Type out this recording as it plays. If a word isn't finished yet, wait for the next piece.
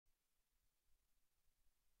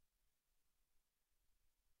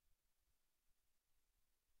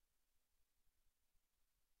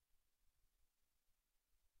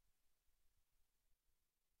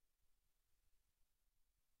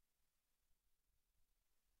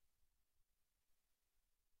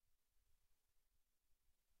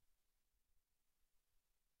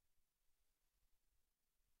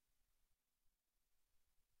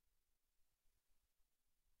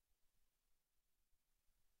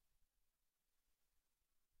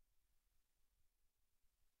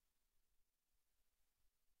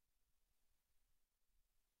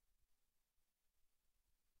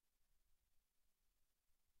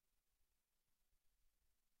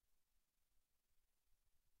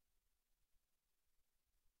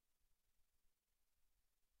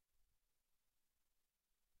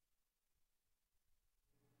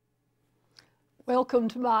Welcome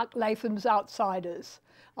to Mark Latham's Outsiders.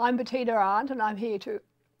 I'm Bettina Arndt and I'm here to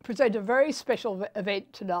present a very special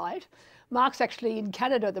event tonight. Mark's actually in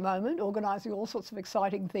Canada at the moment, organising all sorts of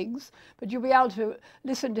exciting things, but you'll be able to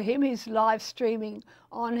listen to him. He's live streaming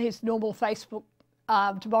on his normal Facebook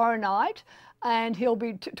tomorrow night, and he'll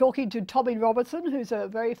be talking to Tommy Robertson, who's a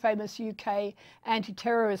very famous UK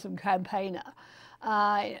anti-terrorism campaigner.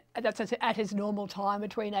 That's at his normal time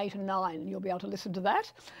between 8 and 9, and you'll be able to listen to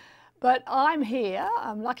that. But I'm here,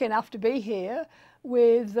 I'm lucky enough to be here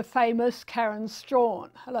with the famous Karen Straughan.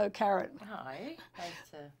 Hello, Karen. Hi, nice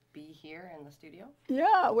to be here in the studio.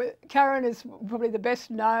 Yeah, Karen is probably the best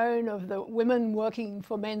known of the women working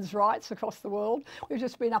for men's rights across the world. We've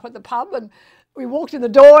just been up at the pub and we walked in the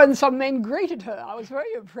door and some men greeted her. I was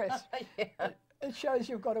very impressed. Yeah. It shows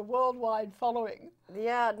you've got a worldwide following.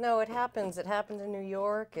 Yeah, no, it happens. It happened in New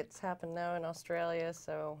York. It's happened now in Australia,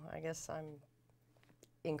 so I guess I'm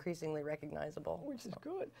increasingly recognizable. Which is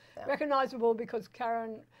good. Yeah. Recognizable because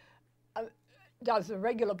Karen does a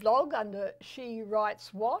regular blog under She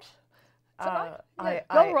Writes What? Is that right?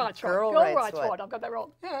 Girl Writes What. Girl Writes What. I've got that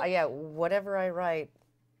wrong. Yeah, yeah, whatever I write.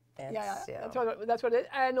 Yeah, that's what it is.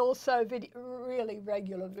 And also really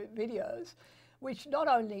regular videos, which not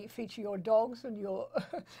only feature your dogs and your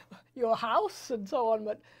your house and so on,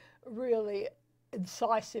 but really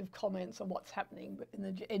incisive comments on what's happening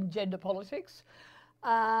in gender politics.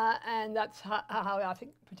 And that's how I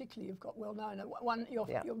think particularly you've got well known.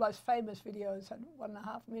 Your most famous videos had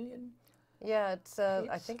 1.5 million. Yeah, it's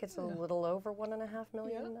I think it's a little over 1.5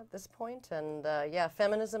 million at this point. And yeah,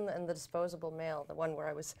 Feminism and the Disposable Male, the one where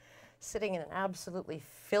I was sitting in an absolutely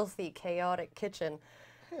filthy, chaotic kitchen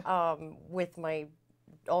with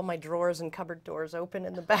all my drawers and cupboard doors open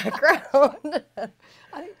in the background.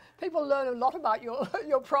 I think people learn a lot about your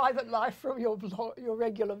private life from your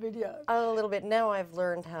regular videos. A little bit. Now I've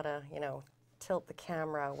learned how to, tilt the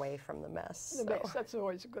camera away from the mess. The mess, that's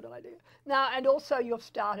always a good idea. Now, and also you've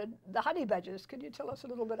started the Honey Badgers. Can you tell us a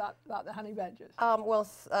little bit about the Honey Badgers? Well,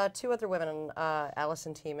 two other women,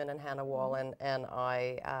 Alison Tiemann and Hannah Wallen, and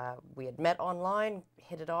I, we had met online,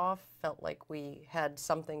 hit it off, felt like we had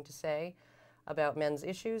something to say about men's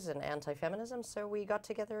issues and anti-feminism, so we got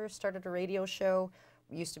together, started a radio show.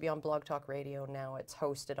 It used to be on Blog Talk Radio, now it's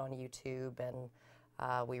hosted on YouTube, and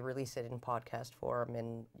we release it in podcast form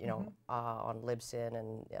and, on Libsyn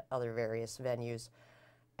and other various venues,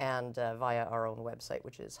 and via our own website,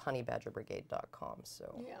 which is honeybadgerbrigade.com.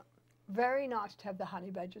 So. Yeah. Very nice to have the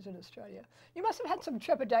honey badgers in Australia. You must have had some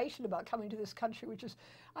trepidation about coming to this country, which is,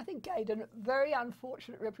 I think, gained a very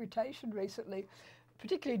unfortunate reputation recently,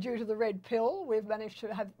 particularly due to the red pill. We've managed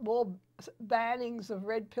to have more bannings of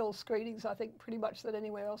red pill screenings, I think, pretty much than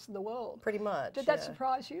anywhere else in the world. Pretty much. Did that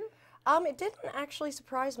surprise you? It didn't actually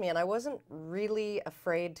surprise me, and I wasn't really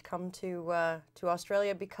afraid to come to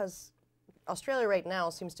Australia because Australia right now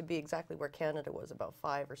seems to be exactly where Canada was about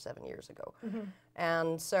 5 or 7 years ago.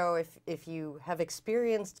 And so if you have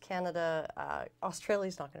experienced Canada,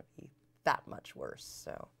 Australia's not going to be that much worse.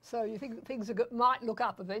 So you think things might look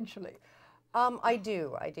up eventually? I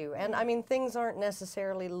do. And I mean, things aren't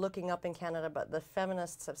necessarily looking up in Canada, but the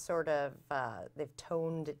feminists have sort of, they've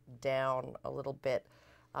toned it down a little bit.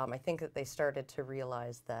 I think that they started to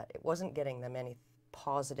realize that it wasn't getting them any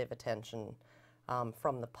positive attention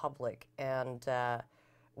from the public. And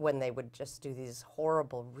when they would just do these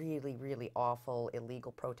horrible, really, really awful,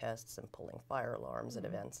 illegal protests and pulling fire alarms at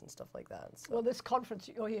events and stuff like that. So. Well, this conference,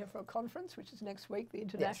 you're here for a conference, which is next week, the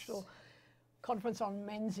International Conference on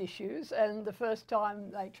Men's Issues, and the first time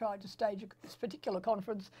they tried to stage this particular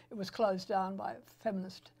conference, it was closed down by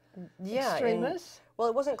feminist extremists. Well,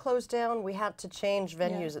 it wasn't closed down. We had to change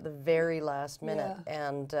venues at the very last minute,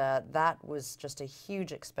 and that was just a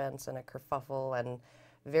huge expense and a kerfuffle and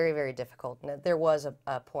very, very difficult. And there was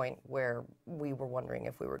a point where we were wondering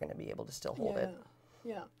if we were going to be able to still hold it.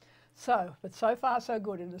 Yeah. But so far so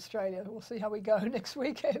good in Australia. We'll see how we go next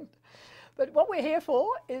weekend. But what we're here for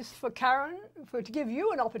is for Karen, to give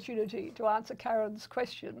you an opportunity to answer Karen's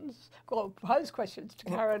questions, or pose questions to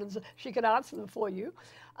Karen, and she can answer them for you.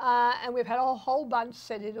 And we've had a whole bunch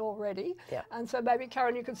sent in already. Yeah. And so maybe,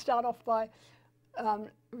 Karen, you can start off by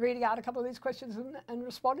reading out a couple of these questions and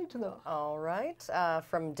responding to them. All right.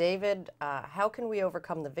 From David, how can we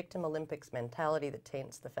overcome the victim Olympics mentality that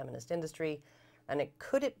taints the feminist industry? And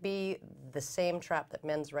could it be the same trap that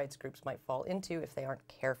men's rights groups might fall into if they aren't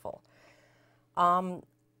careful?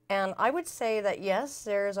 And I would say that, yes,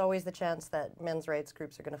 there is always the chance that men's rights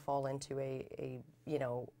groups are going to fall into a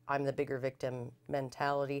I'm the bigger victim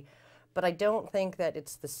mentality. But I don't think that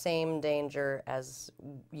it's the same danger as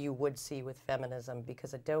you would see with feminism,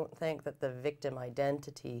 because I don't think that the victim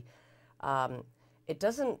identity it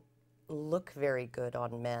doesn't look very good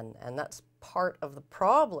on men, and that's part of the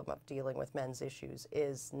problem of dealing with men's issues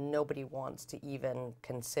is nobody wants to even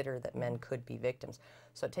consider that men could be victims.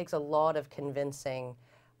 So it takes a lot of convincing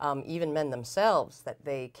even men themselves that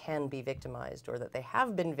they can be victimized or that they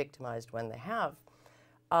have been victimized when they have.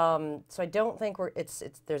 So I don't think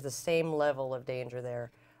there's the same level of danger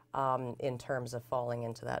there in terms of falling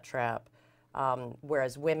into that trap.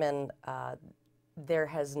 Whereas women, there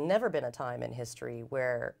has never been a time in history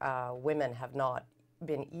where women have not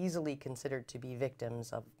been easily considered to be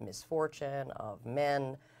victims of misfortune, of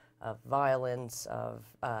men, of violence, of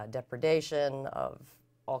depredation, of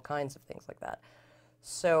all kinds of things like that.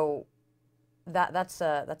 So that's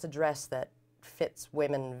a dress that fits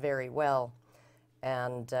women very well,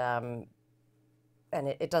 and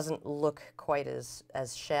it doesn't look quite as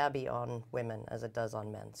shabby on women as it does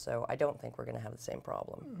on men. So I don't think we're going to have the same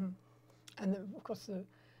problem. Mm-hmm. And of course,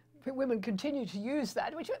 the women continue to use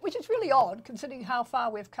that, which is really odd, considering how far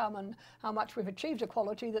we've come and how much we've achieved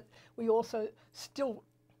equality, that we also still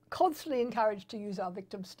constantly encouraged to use our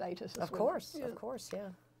victim status as well. Of course, yeah.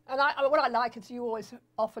 And what I like is you always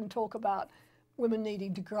often talk about women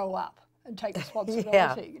needing to grow up and take responsibility.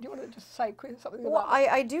 Yeah. Do you want to just say something well, about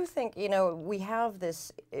that? I do think, you know, we have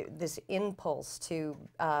this impulse to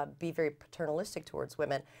be very paternalistic towards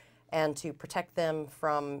women and to protect them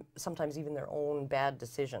from sometimes even their own bad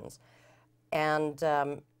decisions. And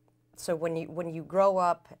so when you grow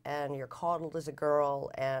up and you're coddled as a girl,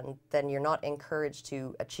 and then you're not encouraged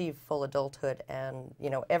to achieve full adulthood, and you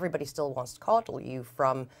know everybody still wants to coddle you,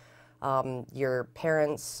 from your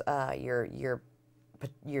parents,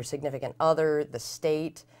 your significant other, the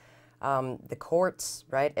state, the courts,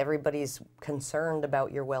 right? Everybody's concerned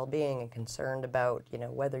about your well-being and concerned about, you know,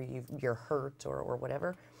 whether you're hurt or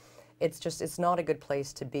whatever. It's not a good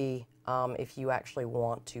place to be if you actually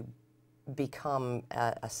want to become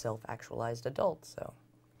a self-actualized adult. So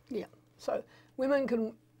Yeah. So women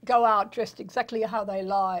can go out dressed exactly how they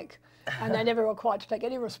like, and they're never required to take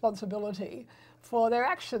any responsibility for their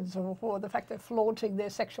actions or for the fact they're flaunting their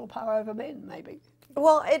sexual power over men, maybe.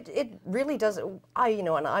 Well, it really does. You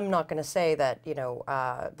know, and I'm not going to say that, you know,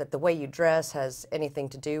 that the way you dress has anything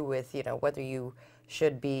to do with, you know, whether you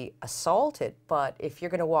should be assaulted. But if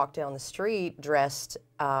you're going to walk down the street dressed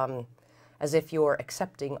as if you're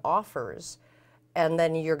accepting offers, and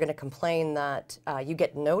then you're going to complain that you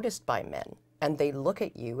get noticed by men, and they look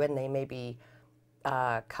at you and they maybe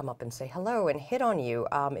come up and say hello and hit on you,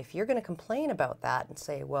 if you're going to complain about that and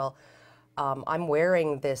say, well, I'm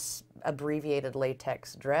wearing this abbreviated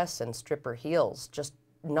latex dress and stripper heels just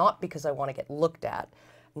not because I want to get looked at,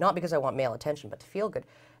 not because I want male attention, but to feel good.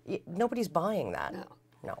 Nobody's buying that. No.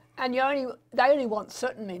 No. And they only want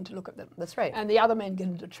certain men to look at them. That's right. And the other men get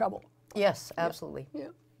into trouble. Yes, absolutely. Yeah.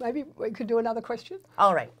 Maybe we could do another question?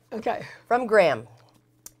 All right. Okay. From Graham.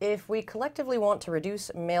 If we collectively want to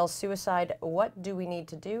reduce male suicide, what do we need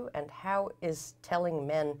to do, and how is telling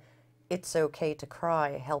men it's okay to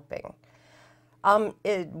cry helping?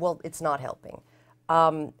 Well, it's not helping.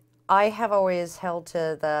 I have always held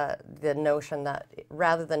to the notion that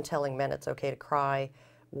rather than telling men it's okay to cry,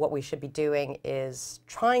 what we should be doing is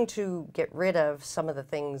trying to get rid of some of the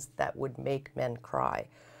things that would make men cry.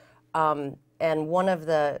 And one of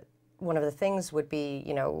the things would be,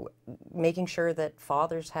 you know, making sure that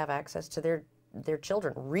fathers have access to their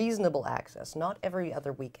children, reasonable access, not every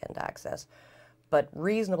other weekend access, but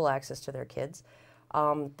reasonable access to their kids,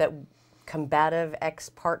 that combative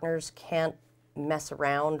ex-partners can't mess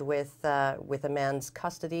around with a man's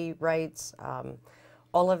custody rights,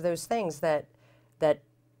 all of those things that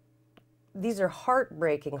these are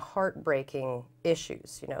heartbreaking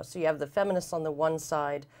issues, you know. So you have the feminists on the one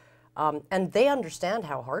side, and they understand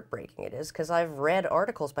how heartbreaking it is, because I've read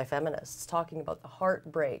articles by feminists talking about the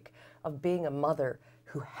heartbreak of being a mother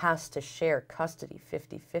who has to share custody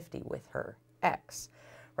 50-50 with her ex,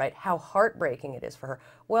 right? How heartbreaking it is for her.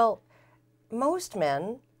 Well, most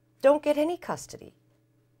men don't get any custody,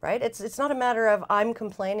 right? It's not a matter of I'm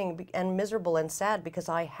complaining and miserable and sad because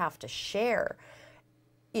I have to share.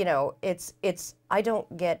 You know, I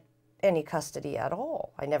don't get any custody at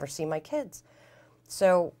all. I never see my kids.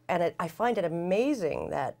 So, and I find it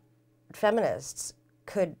amazing that feminists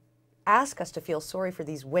could ask us to feel sorry for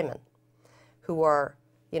these women who are,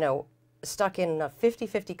 you know, stuck in a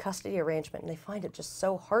 50-50 custody arrangement, and they find it just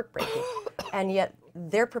so heartbreaking. And yet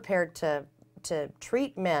they're prepared to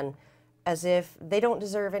treat men as if they don't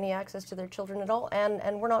deserve any access to their children at all,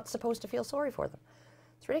 and we're not supposed to feel sorry for them.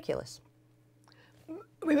 It's ridiculous.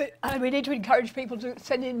 we need to encourage people to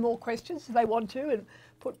send in more questions if they want to, and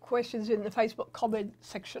put questions in the Facebook comment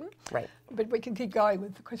section. Right. But we can keep going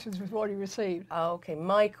with the questions we've already received. Okay,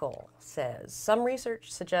 Michael says, some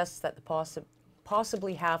research suggests that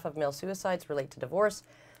possibly half of male suicides relate to divorce,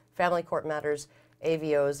 family court matters,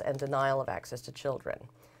 AVOs, and denial of access to children.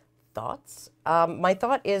 Thoughts? My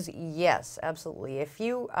thought is yes, absolutely. If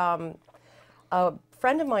you, a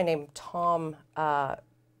friend of mine named Tom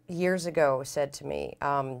years ago said to me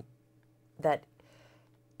that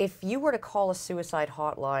if you were to call a suicide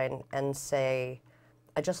hotline and say,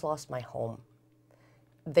 I just lost my home,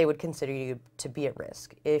 they would consider you to be at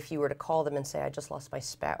risk. If you were to call them and say, I just lost my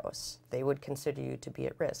spouse, they would consider you to be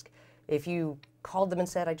at risk. If you called them and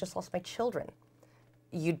said, I just lost my children,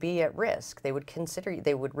 you'd be at risk. They would consider you,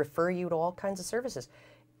 they would refer you to all kinds of services.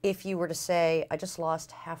 If you were to say, I just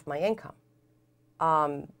lost half my income,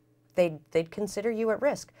 they'd consider you at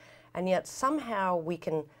risk. And yet somehow we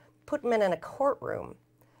can put men in a courtroom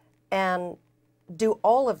and do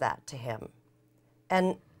all of that to him.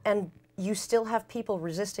 And you still have people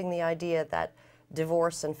resisting the idea that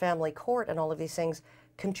divorce and family court and all of these things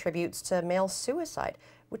contributes to male suicide,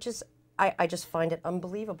 which is, I just find it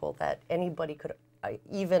unbelievable that anybody could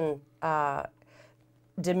even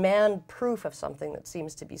demand proof of something that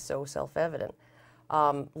seems to be so self-evident,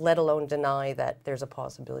 let alone deny that there's a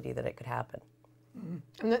possibility that it could happen.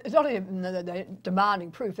 And it's not even that they're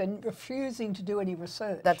demanding proof, they're refusing to do any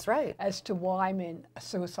research. That's right. As to why men are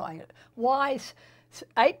suiciding. Why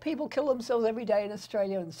 8 people kill themselves every day in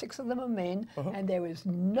Australia and 6 of them are men, and there is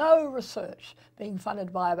no research being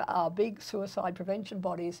funded by our big suicide prevention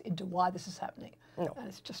bodies into why this is happening. No. And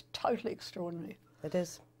it's just totally extraordinary. It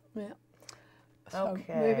is. Yeah. So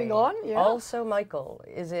Okay. moving on. Yeah. Also, Michael,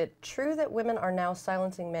 is it true that women are now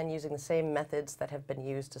silencing men using the same methods that have been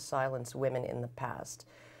used to silence women in the past?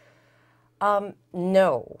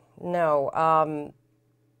 No.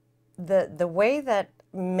 The way that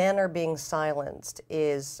men are being silenced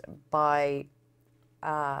is by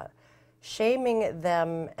shaming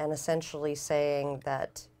them and essentially saying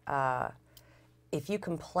that if you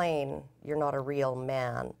complain, you're not a real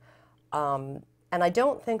man. And I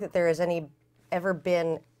don't think that there has ever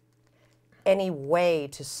been any way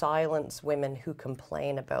to silence women who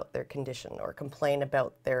complain about their condition or complain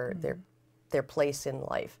about their place in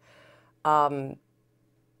life.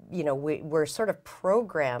 You know, we're sort of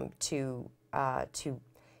programmed to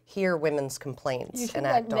hear women's complaints You think and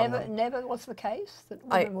that act on them. never was the case, that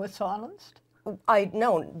women were silenced? I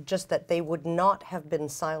know, just that they would not have been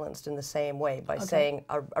silenced in the same way by saying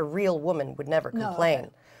a real woman would never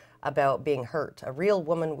complain about being hurt. A real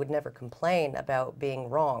woman would never complain about being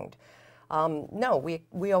wronged. No,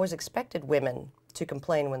 we always expected women to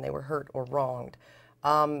complain when they were hurt or wronged.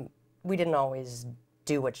 We didn't always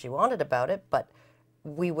do what she wanted about it, but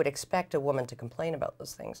we would expect a woman to complain about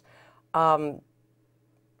those things.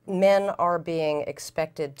 Men are being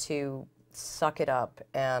expected to suck it up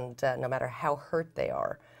and no matter how hurt they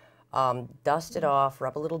are, dust it off,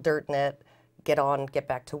 rub a little dirt in it, get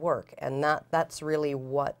back to work. And that's really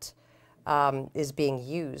what is being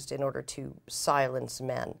used in order to silence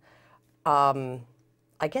men.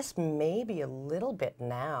 I guess maybe a little bit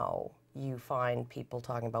now you find people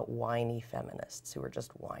talking about whiny feminists who are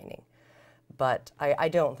just whining. But I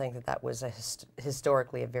don't think that that was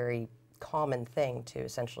historically a very common thing to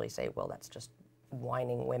essentially say, well, that's just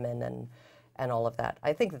whining women and all of that.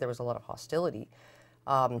 I think that there was a lot of hostility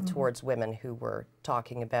towards women who were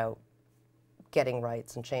talking about getting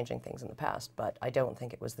rights and changing things in the past, but I don't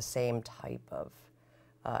think it was the same type of,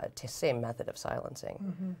 same method of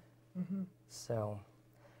silencing. So,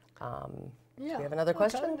 do we have another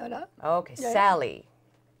question? No. Okay, yeah. Sally.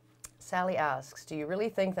 Sally asks, do you really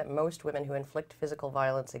think that most women who inflict physical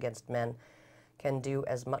violence against men can do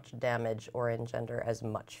as much damage or engender as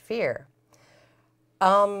much fear?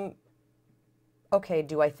 Okay,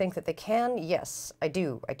 do I think that they can? Yes, I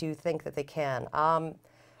do. I do think that they can.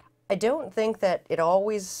 I don't think that it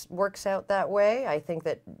always works out that way. I think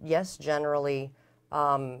that, yes, generally,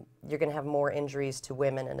 you're going to have more injuries to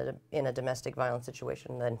women in a domestic violence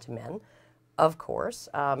situation than to men, of course.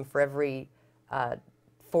 For every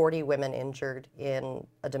 40 women injured in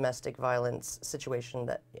a domestic violence situation,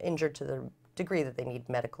 that injured to the degree that they need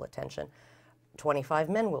medical attention, 25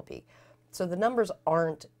 men will be. So the numbers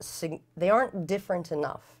aren't different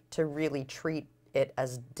enough to really treat it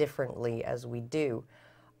as differently as we do.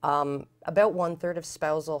 About 1/3 of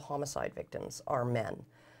spousal homicide victims are men.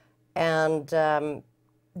 And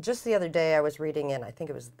just the other day I was reading in, I think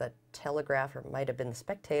it was the Telegraph or it might have been the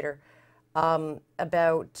Spectator,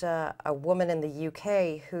 about a woman in the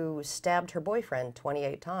UK who stabbed her boyfriend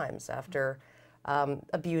 28 times after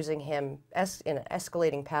abusing him in an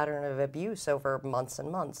escalating pattern of abuse over months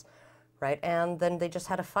and months, right? And then they just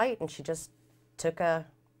had a fight, and she just took a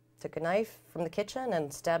knife from the kitchen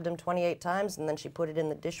and stabbed him 28 times, and then she put it in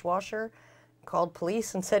the dishwasher, called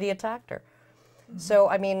police, and said he attacked her. So,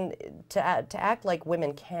 I mean, to act like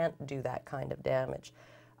women can't do that kind of damage,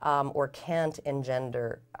 or can't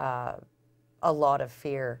engender a lot of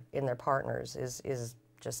fear in their partners is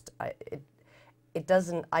just, it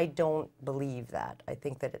doesn't, I don't believe that. I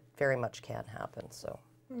think that it very much can happen, so.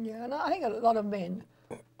 Yeah, and I think a lot of men,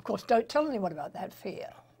 of course, don't tell anyone about that fear.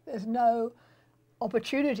 There's no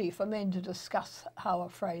opportunity for men to discuss how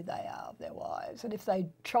afraid they are of their wives, and if they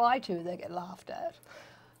try to, they get laughed at.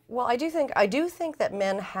 Well, I do think that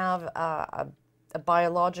men have a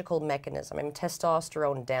biological mechanism. I mean,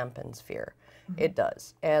 testosterone dampens fear. It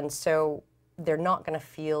does. And so they're not going to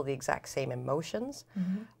feel the exact same emotions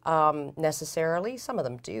necessarily. Some of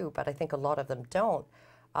them do, but I think a lot of them don't.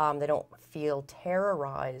 They don't feel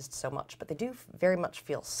terrorized so much, but they do very much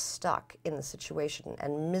feel stuck in the situation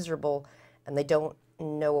and miserable, and they don't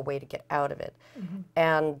know a way to get out of it.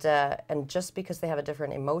 And just because they have a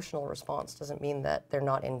different emotional response doesn't mean that they're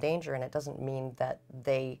not in danger, and it doesn't mean that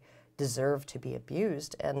they deserve to be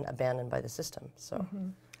abused and abandoned by the system. So.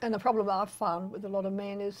 And the problem I've found with a lot of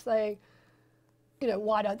men is they, you know,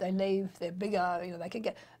 why don't they leave? They're bigger, you know, they can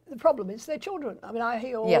get. The problem is their children. I mean, I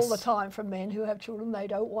hear all the time from men who have children, they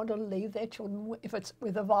don't want to leave their children if it's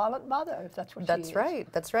with a violent mother, if that's what she is. That's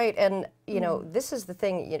right, that's right. And, you know, this is the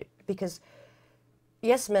thing, you know, because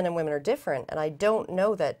yes, men and women are different, and I don't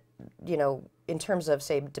know that, you know, in terms of,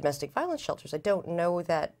 say, domestic violence shelters, I don't know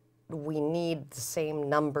that we need the same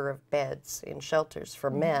number of beds in shelters for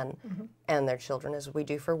men and their children as we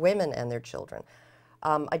do for women and their children.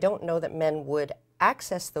 I don't know that men would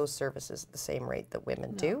access those services at the same rate that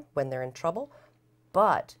women do when they're in trouble,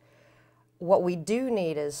 but what we do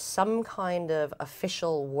need is some kind of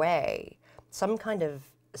official way, some kind of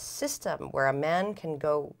system where a man can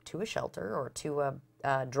go to a shelter or to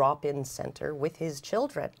a drop-in center with his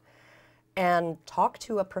children and talk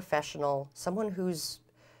to a professional, someone who's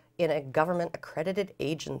in a government-accredited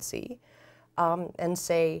agency, and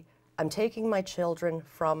say, I'm taking my children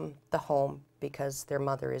from the home because their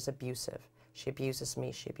mother is abusive. She abuses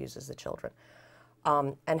me, she abuses the children.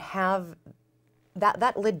 And have,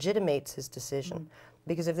 that legitimates his decision.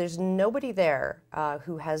 Because if there's nobody there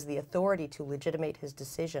who has the authority to legitimate his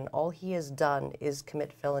decision, all he has done is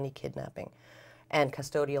commit felony kidnapping and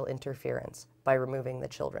custodial interference by removing the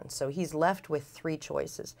children. So he's left with three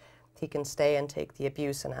choices. He can stay and take the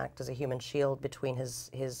abuse and act as a human shield between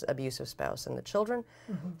his abusive spouse and the children.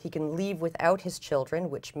 He can leave without his children,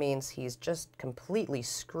 which means he's just completely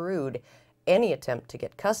screwed any attempt to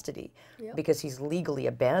get custody because he's legally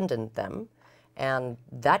abandoned them. And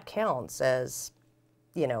that counts as,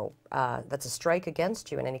 you know, that's a strike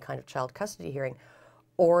against you in any kind of child custody hearing.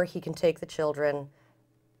 Or he can take the children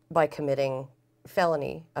by committing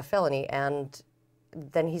a felony, and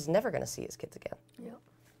then he's never going to see his kids again.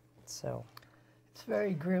 So it's a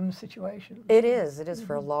very grim situation. It is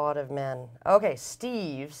for a lot of men. Okay,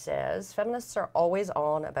 Steve says, feminists are always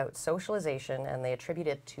on about socialization and they attribute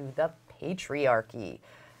it to the patriarchy.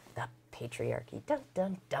 The patriarchy, dun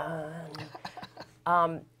dun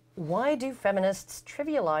dun. Why do feminists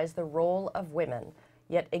trivialize the role of women,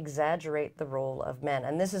 yet exaggerate the role of men?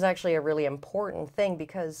 And this is actually a really important thing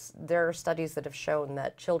because there are studies that have shown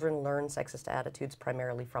that children learn sexist attitudes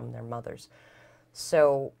primarily from their mothers.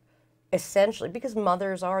 So essentially, because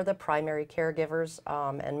mothers are the primary caregivers,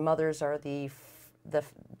 and mothers are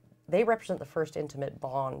they represent the first intimate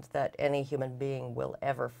bond that any human being will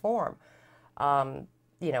ever form.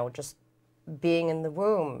 You know, just being in the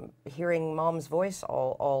womb, hearing mom's voice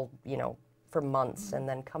all you know, for months, and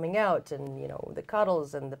then coming out, and, you know, the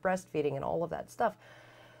cuddles and the breastfeeding and all of that stuff.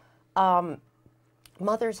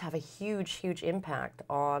 Mothers have a huge, huge impact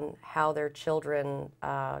on how their children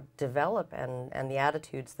develop and the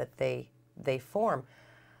attitudes that they form.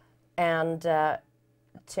 And to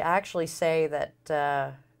actually say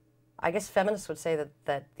that, I guess feminists would say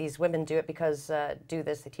that these women do it because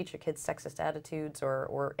they teach their kids sexist attitudes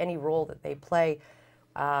or any role that they play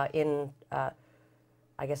in,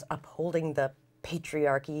 I guess, upholding the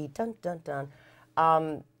patriarchy, dun dun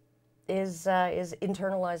dun, is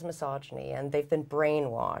internalized misogyny, and they've been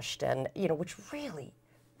brainwashed, and, you know, which really,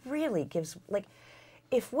 really gives, like,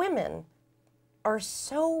 if women are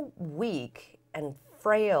so weak and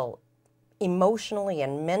frail emotionally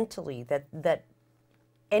and mentally that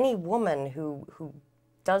any woman who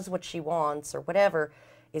does what she wants or whatever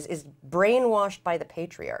is brainwashed by the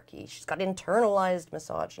patriarchy. She's got internalized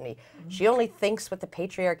misogyny. She only thinks what the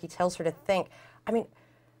patriarchy tells her to think. I mean,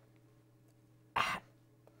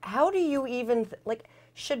 how do you even, like,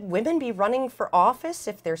 should women be running for office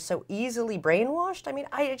if they're so easily brainwashed? I mean,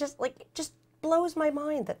 it just blows my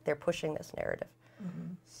mind that they're pushing this narrative.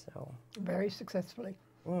 So very successfully.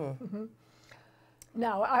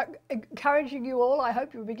 Now, encouraging you all, I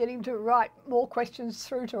hope you'll be getting to write more questions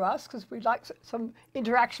through to us, because we'd like some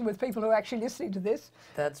interaction with people who are actually listening to this.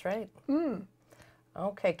 That's right.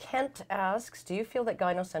 Okay, Kent asks, do you feel that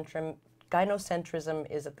gynocentrism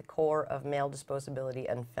is at the core of male disposability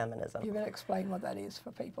and feminism? You better explain what that is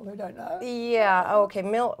for people who don't know. Yeah, okay.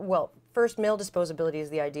 First, male disposability is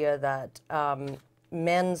the idea that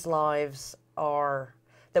men's lives are,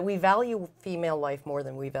 that we value female life more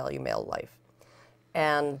than we value male life.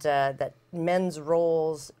 And that men's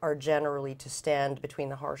roles are generally to stand between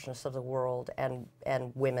the harshness of the world and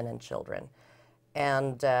women and children.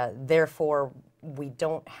 And therefore, we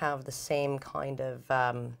don't have the same kind of,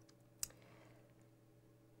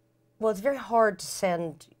 well, it's very hard to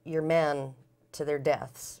send your men to their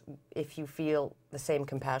deaths if you feel the same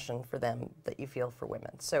compassion for them that you feel for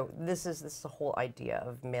women. So this is the whole idea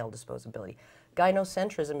of male disposability.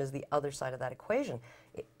 Gynocentrism is the other side of that equation.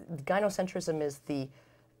 Gynocentrism is the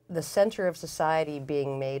center of society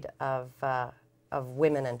being made of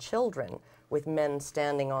women and children, with men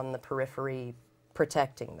standing on the periphery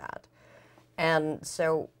protecting that. And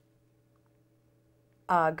so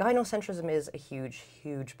gynocentrism is a huge,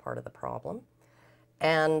 huge part of the problem.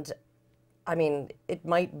 And I mean, it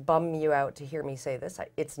might bum you out to hear me say this.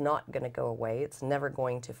 It's not going to go away. It's never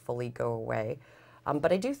going to fully go away.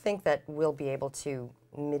 But I do think that we'll be able to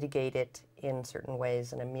mitigate it in certain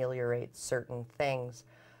ways and ameliorate certain things.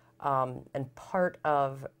 And part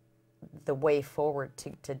of the way forward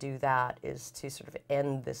to do that is to sort of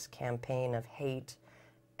end this campaign of hate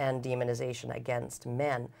and demonization against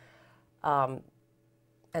men,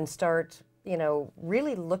 and start, you know,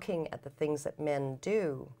 really looking at the things that men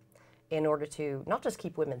do in order to not just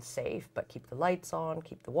keep women safe, but keep the lights on,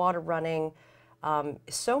 keep the water running.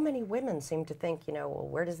 So many women seem to think, you know, well,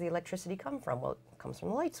 where does the electricity come from? Well, it comes from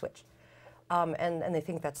the light switch. And they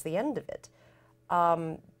think that's the end of it.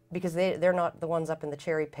 Because they're not the ones up in the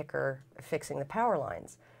cherry picker fixing the power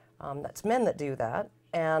lines. That's men that do that.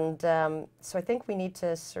 And so I think we need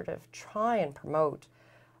to sort of try and promote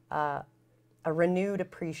a renewed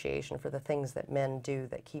appreciation for the things that men do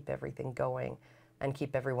that keep everything going and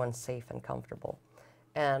keep everyone safe and comfortable.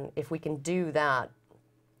 And if we can do that,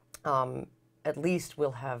 at least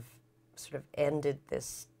we'll have sort of ended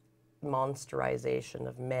this monsterization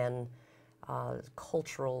of men,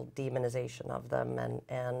 cultural demonization of them,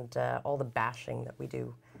 and all the bashing that we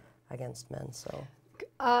do against men. So,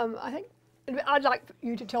 I think I'd like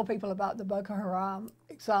you to tell people about the Boko Haram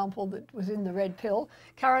example that was in The Red Pill.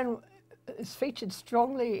 Karen is featured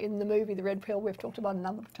strongly in the movie The Red Pill. We've talked about a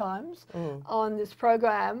number of times on this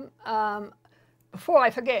program. Before I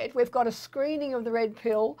forget, we've got a screening of The Red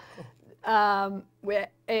Pill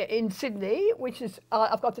in Sydney, which is,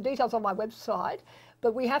 I've got the details on my website,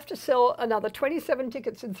 but we have to sell another 27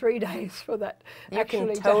 tickets in 3 days for that. You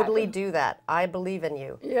can totally do that. I believe in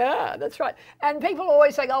you. Yeah, that's right. And people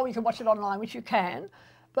always say, oh, you can watch it online, which you can.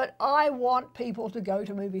 But I want people to go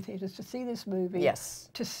to movie theatres to see this movie, yes,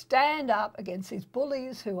 to stand up against these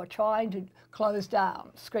bullies who are trying to close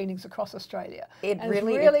down screenings across Australia. It's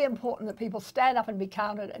really important that people stand up and be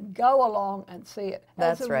counted and go along and see it.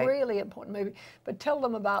 That's right. It's a really important movie. But tell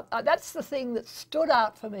them about, that's the thing that stood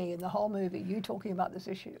out for me in the whole movie, you talking about this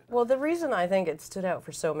issue. Well, the reason I think it stood out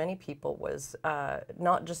for so many people was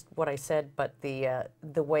not just what I said, but the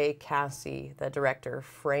way Cassie, the director,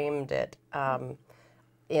 framed it.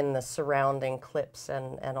 In the surrounding clips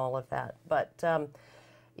and all of that. But,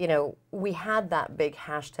 you know, we had that big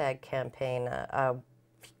hashtag campaign a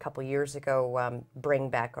couple years ago, Bring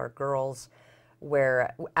Back Our Girls,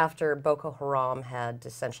 where after Boko Haram had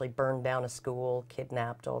essentially burned down a school,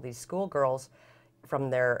 kidnapped all these schoolgirls from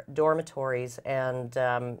their dormitories and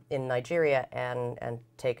in Nigeria and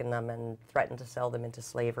taken them and threatened to sell them into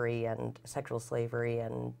slavery and sexual slavery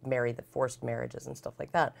and forced marriages and stuff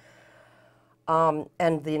like that.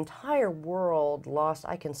 And the entire world lost,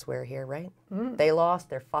 I can swear here, right? They lost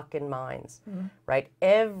their fucking minds, right?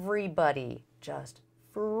 Everybody just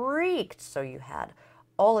freaked. So you had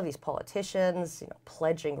all of these politicians, you know,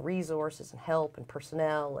 pledging resources and help and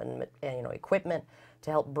personnel and you know, equipment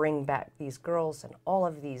to help bring back these girls, and all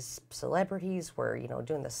of these celebrities were, you know,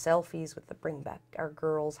 doing the selfies with the Bring Back Our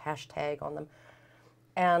Girls hashtag on them.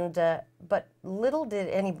 And, but little did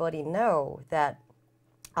anybody know that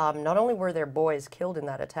Not only were there boys killed in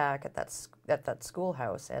that attack at that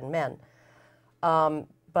schoolhouse and men,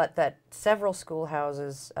 but that several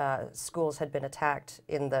schools had been attacked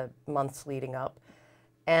in the months leading up.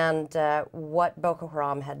 And what Boko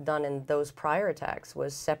Haram had done in those prior attacks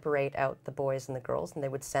was separate out the boys and the girls, and they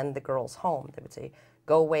would send the girls home. They would say,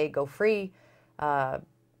 go away, go free,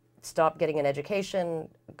 stop getting an education,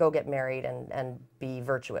 go get married and be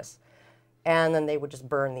virtuous. And then they would just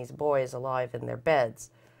burn these boys alive in their beds.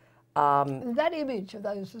 And that image of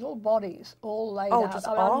those little bodies all laid out, just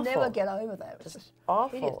I'll never awful. get over that. It was just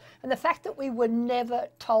Awful. hideous. And the fact that we were never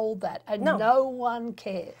told that and No. no one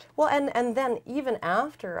cared. Well, and then even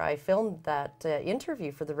after I filmed that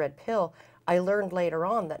interview for the Red Pill, I learned later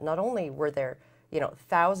on that not only were there,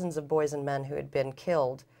 thousands of boys and men who had been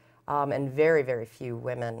killed, and very, very few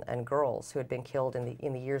women and girls who had been killed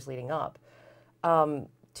in the years leading up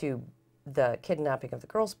to the kidnapping of the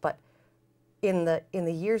girls, but in the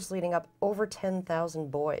years leading up, over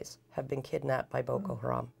 10,000 boys have been kidnapped by Boko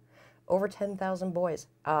Haram. Over 10,000 boys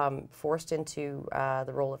forced into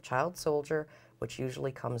the role of child soldier, which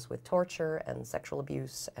usually comes with torture and sexual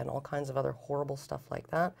abuse and all kinds of other horrible stuff like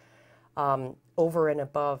that. Over and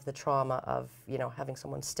above the trauma of having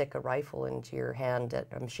someone stick a rifle into your hand,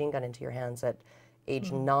 a machine gun into your hands at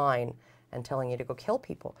age 9 and telling you to go kill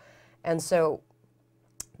people. And so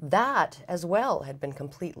that as well had been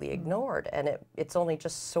completely ignored, and it's only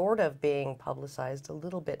just sort of being publicized a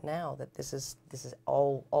little bit now that this is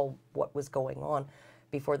all what was going on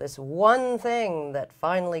before this one thing that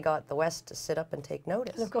finally got the West to sit up and take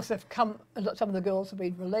notice. And of course some of the girls have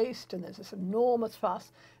been released and there's this enormous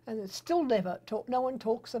fuss and it's still no one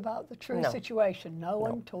talks about the true situation. No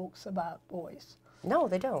one talks about boys. No,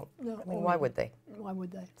 they don't. No, I mean, why would they? Why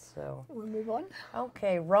would they? So We'll move on.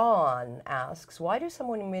 Okay, Ron asks, why do some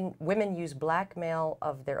women use blackmail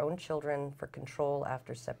of their own children for control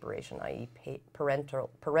after separation, i.e.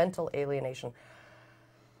 parental alienation?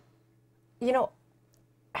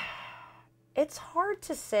 It's hard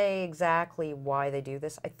to say exactly why they do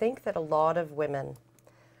this. I think that a lot of women,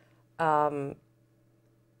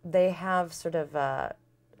 they have sort of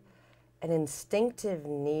an instinctive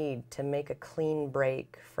need to make a clean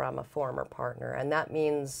break from a former partner. And that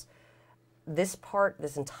means this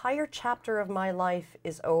entire chapter of my life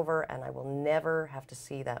is over and I will never have to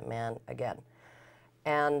see that man again.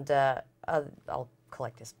 And I'll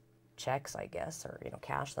collect his checks, I guess, or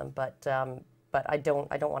cash them, but I don't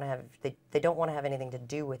want to have, they don't want to have anything to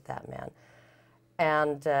do with that man.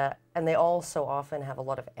 And they also often have a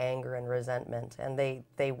lot of anger and resentment, and they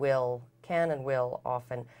can and will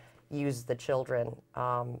often use the children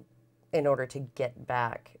in order to get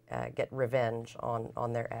revenge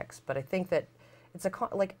on their ex. But I think that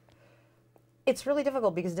it's really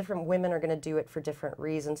difficult because different women are going to do it for different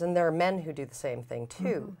reasons, and there are men who do the same thing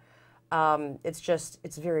too. It's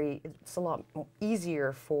a lot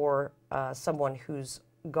easier for someone who's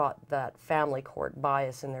got that family court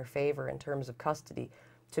bias in their favor in terms of custody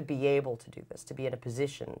to be able to do this, to be in a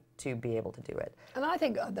position to be able to do it. And I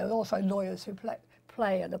think there are also lawyers who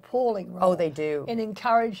play an appalling role. Oh, they do. In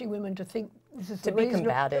encouraging women to think this is to be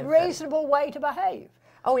combative, a reasonable way to behave.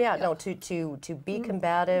 Oh yeah, no, to be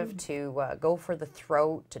combative, to go for the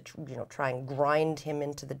throat, to try and grind him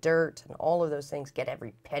into the dirt, and all of those things. Get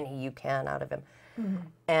every penny you can out of him,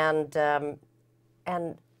 and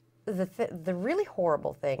the really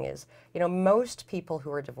horrible thing is, most people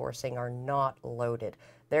who are divorcing are not loaded.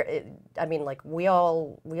 I mean, like we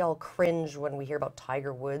all cringe when we hear about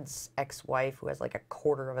Tiger Woods' ex-wife who has like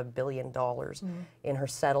 $250 million in her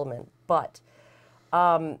settlement. But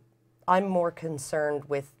I'm more concerned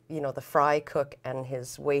with the fry cook and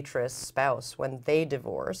his waitress spouse when they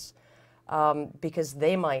divorce, because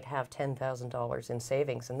they might have $10,000 in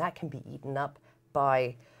savings, and that can be eaten up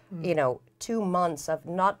by 2 months of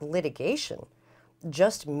not litigation,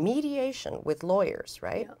 just mediation with lawyers,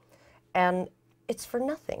 right? Yeah. And it's for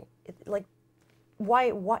nothing.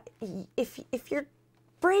 Why if you're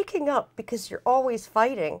breaking up because you're always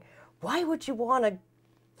fighting, why would you want to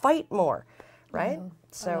fight more, right?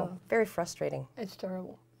 So very frustrating. It's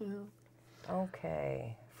terrible. Yeah.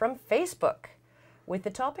 Okay, from Facebook, with the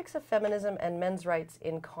topics of feminism and men's rights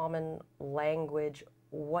in common language,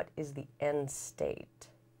 what is the end state?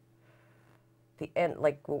 The end,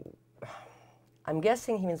 I'm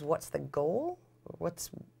guessing he means what's the goal? What's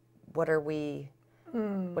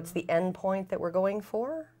the end point that we're going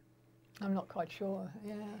for? I'm not quite sure.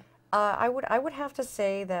 Yeah. I would have to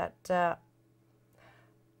say that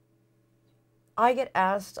I get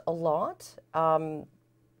asked a lot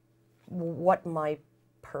what my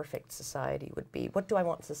perfect society would be. What do I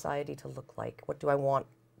want society to look like? What do I want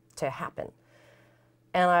to happen?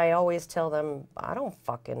 And I always tell them, I don't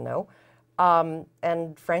fucking know.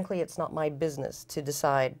 And frankly, it's not my business to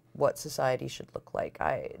decide what society should look like.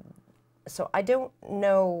 So I don't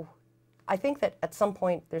know. I think that at some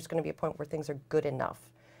point there's going to be a point where things are good enough.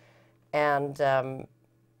 And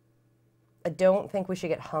I don't think we should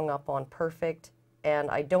get hung up on perfect.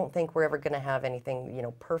 And I don't think we're ever going to have anything, you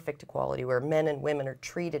know, perfect equality where men and women are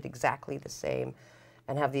treated exactly the same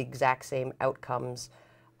and have the exact same outcomes,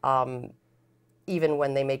 even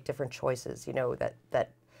when they make different choices. You know, that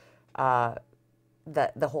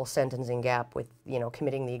the whole sentencing gap with, you know,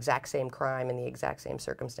 committing the exact same crime in the exact same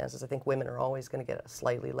circumstances. I think women are always going to get a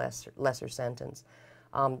slightly lesser sentence,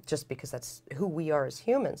 just because that's who we are as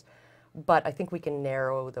humans. But I think we can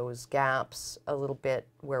narrow those gaps a little bit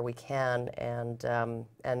where we can,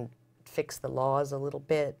 and fix the laws a little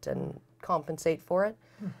bit and compensate for it.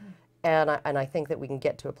 Mm-hmm. And I think that we can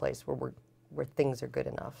get to a place where things are good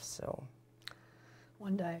enough. So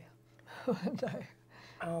one day, one day.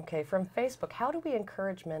 Okay, from Facebook, how do we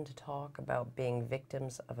encourage men to talk about being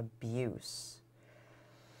victims of abuse?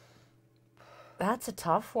 That's a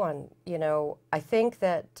tough one. You know, I think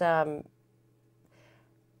that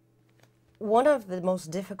one of the most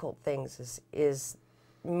difficult things is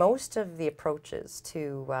most of the approaches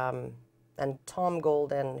to, and Tom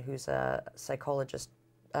Golden, who's a psychologist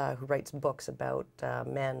who writes books about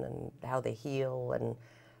men and how they heal and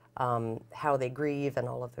how they grieve and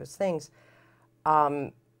all of those things,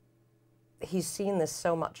 he's seen this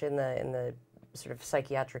so much in the sort of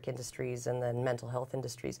psychiatric industries and the mental health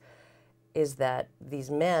industries, is that these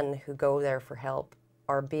men who go there for help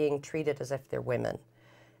are being treated as if they're women.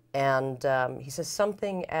 And he says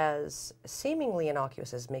something as seemingly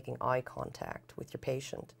innocuous as making eye contact with your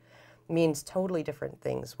patient means totally different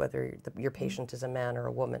things, whether your patient is a man or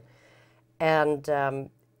a woman. And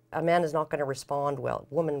a man is not going to respond well.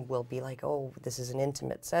 A woman will be like, oh, this is an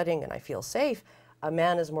intimate setting and I feel safe. A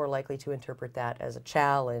man is more likely to interpret that as a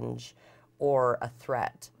challenge or a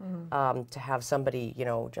threat, to have somebody, you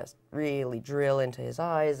know, just really drill into his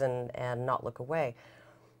eyes and not look away.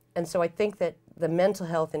 And so I think that the mental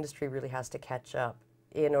health industry really has to catch up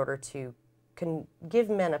in order to give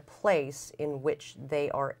men a place in which they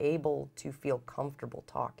are able to feel comfortable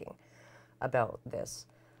talking about this.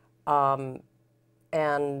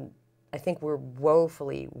 And I think we're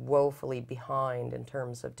woefully, woefully behind in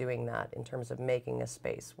terms of doing that, in terms of making a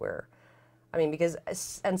space where, I mean, because,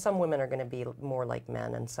 and some women are going to be more like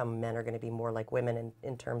men and some men are going to be more like women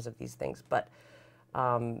in terms of these things. But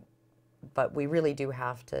we really do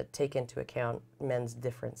have to take into account men's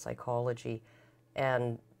different psychology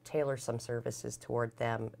and tailor some services toward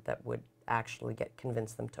them that would actually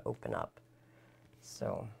convince them to open up.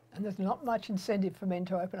 So. And there's not much incentive for men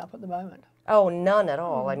to open up at the moment. Oh, none at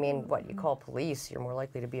all. I mean, what, you call police, you're more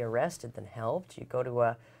likely to be arrested than helped. You go to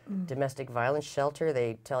a domestic violence shelter,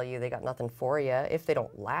 they tell you they got nothing for you if they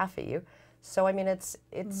don't laugh at you. So, I mean, it's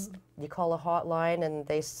you call a hotline and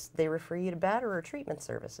they refer you to batterer treatment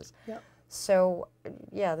services. Yep. So,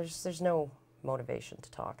 yeah, there's no motivation to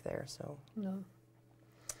talk there. So, no.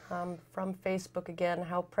 From Facebook again,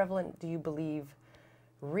 how prevalent do you believe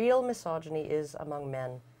real misogyny is among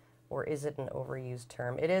men, or is it an overused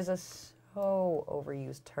term? It is a so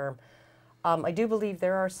overused term. I do believe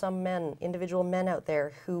there are some men, individual men out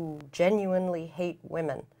there who genuinely hate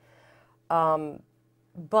women.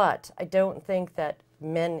 But I don't think that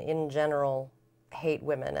men in general hate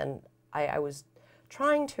women. And I was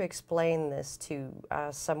trying to explain this to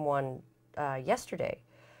someone yesterday,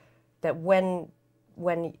 that when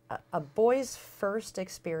a boy's first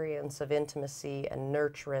experience of intimacy and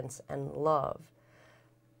nurturance and love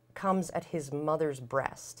comes at his mother's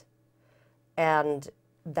breast, and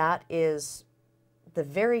that is the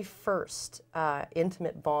very first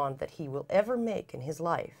intimate bond that he will ever make in his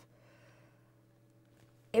life,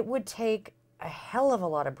 it would take a hell of a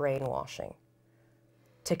lot of brainwashing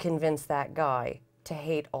to convince that guy to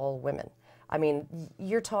hate all women. I mean,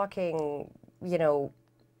 you're talking, you know,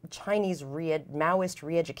 Chinese Maoist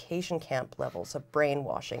re-education camp levels of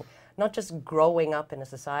brainwashing, not just growing up in a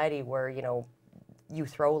society where, you know, you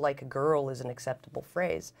throw like a girl is an acceptable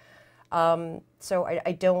phrase. So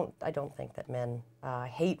I don't think that men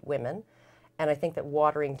hate women, and I think that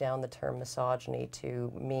watering down the term misogyny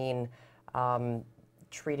to mean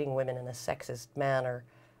treating women in a sexist manner,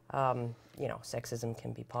 you know, sexism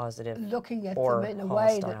can be positive. Looking at or them in a hostile.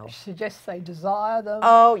 way that suggests they desire them.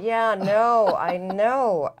 Oh, yeah, no, I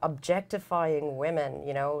know. Objectifying women,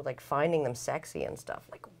 you know, like finding them sexy and stuff.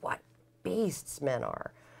 Like, what beasts men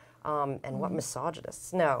are. And what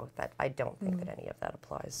misogynists. No, I don't think that any of that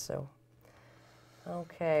applies, so.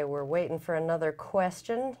 Okay, we're waiting for another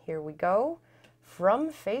question. Here we go. From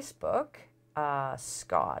Facebook,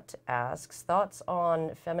 Scott asks, thoughts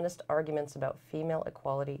on feminist arguments about female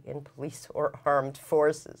equality in police or armed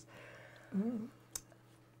forces?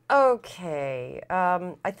 Okay,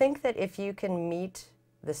 I think that if you can meet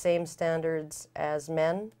the same standards as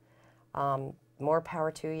men, more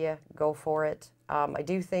power to you, go for it. I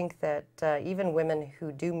do think that even women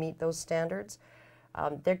who do meet those standards,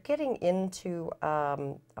 they're getting into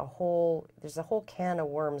there's a whole can of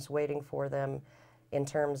worms waiting for them in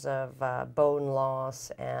terms of bone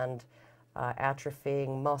loss and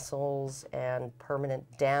atrophying muscles and permanent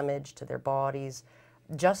damage to their bodies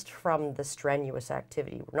just from the strenuous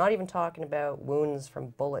activity. We're not even talking about wounds from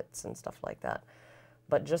bullets and stuff like that,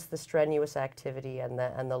 but just the strenuous activity and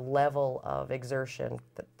the level of exertion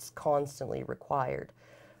that's constantly required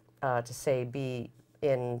to, say, be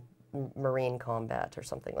in marine combat or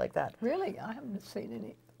something like that. Really? I haven't seen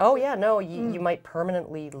any. Oh yeah, no, you might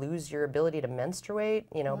permanently lose your ability to menstruate,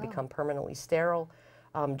 you know, become permanently sterile,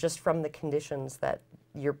 just from the conditions that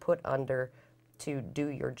you're put under to do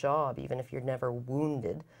your job, even if you're never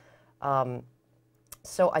wounded.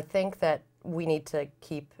 So I think that we need to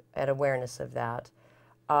keep an awareness of that.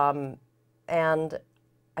 And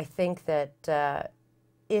I think that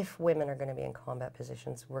if women are going to be in combat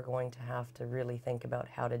positions, we're going to have to really think about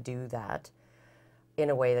how to do that in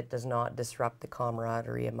a way that does not disrupt the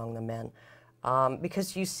camaraderie among the men.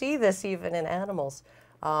 Because you see this even in animals,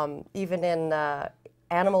 even in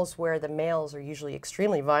animals where the males are usually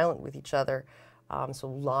extremely violent with each other, so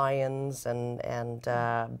lions and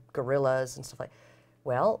gorillas and stuff like that.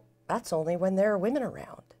 Well, that's only when there are women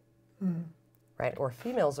around, right, or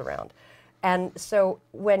females around. And so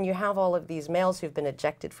when you have all of these males who've been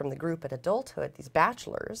ejected from the group at adulthood, these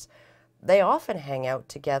bachelors, they often hang out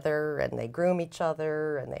together and they groom each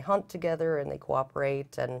other and they hunt together and they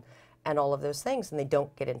cooperate and all of those things, and they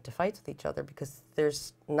don't get into fights with each other because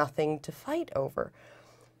there's nothing to fight over.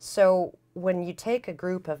 So when you take a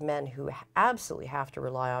group of men who absolutely have to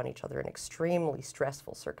rely on each other in extremely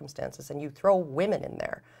stressful circumstances and you throw women in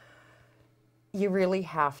there, you really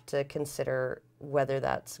have to consider whether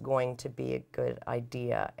that's going to be a good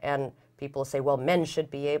idea. And people say, well, men should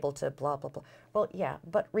be able to blah, blah, blah. Well, yeah,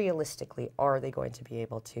 but realistically, are they going to be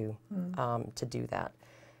able to do that?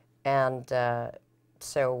 And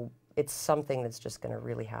so it's something that's just going to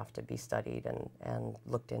really have to be studied and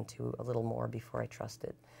looked into a little more before I trust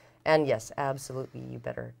it. And yes, absolutely, you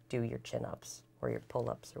better do your chin-ups or your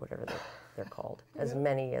pull-ups or whatever they're called, as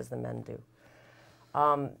many as the men do.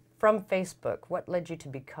 From Facebook, what led you to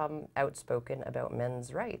become outspoken about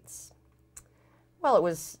men's rights? Well, it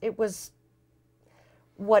was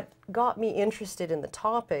what got me interested in the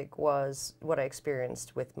topic was what I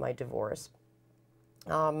experienced with my divorce.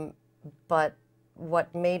 But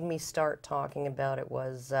what made me start talking about it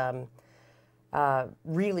was,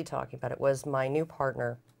 really talking about it, was my new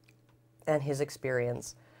partner and his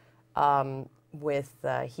experience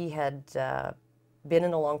he had been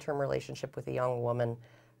in a long-term relationship with a young woman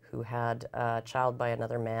who had a child by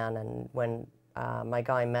another man, and when my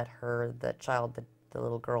guy met her, the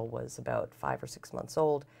little girl was about 5 or 6 months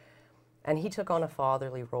old, and he took on a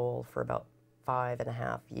fatherly role for about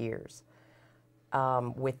 5.5 years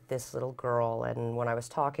with this little girl. And when I was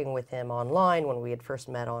talking with him online, when we had first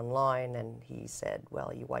met online, and he said,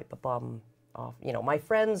 well, you wipe a bum off. You know, my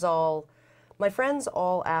friends all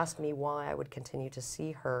asked me why I would continue to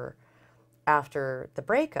see her after the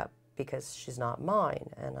breakup, because she's not mine.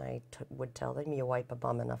 And I would tell them, you wipe a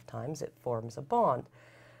bum enough times, it forms a bond.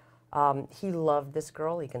 He loved this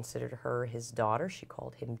girl. He considered her his daughter. She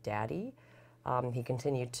called him Daddy. He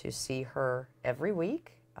continued to see her every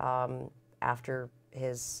week after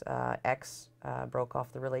his ex broke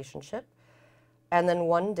off the relationship. And then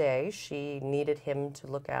one day she needed him to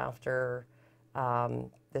look after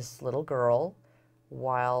this little girl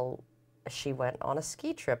while she went on a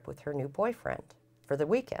ski trip with her new boyfriend for the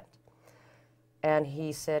weekend. And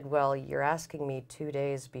he said, well, you're asking me 2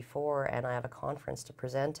 days before, and I have a conference to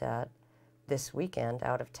present at this weekend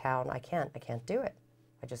out of town. I can't do it.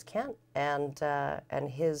 I just can't. And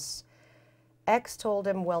his ex told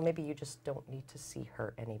him, well, maybe you just don't need to see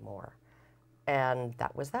her anymore. And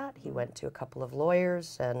that was that. He went to a couple of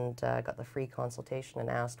lawyers and got the free consultation and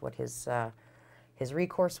asked what his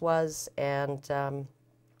recourse was. And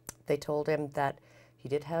they told him that he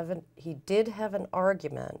did have an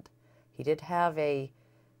argument. He did have an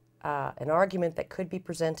argument that could be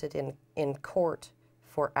presented in court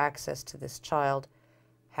for access to this child.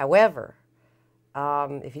 However,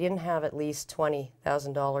 if he didn't have at least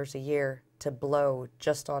 $20,000 a year to blow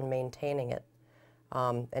just on maintaining it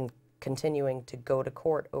and continuing to go to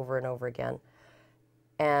court over and over again,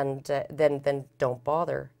 and then don't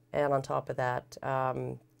bother. And on top of that,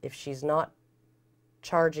 if she's not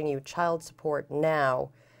charging you child support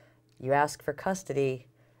now, you ask for custody,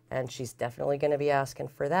 and she's definitely going to be asking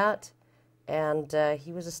for that. And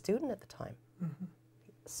he was a student at the time. Mm-hmm.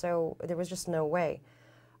 So there was just no way.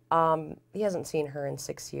 He hasn't seen her in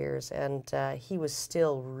 6 years, and he was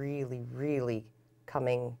still really, really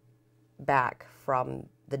coming back from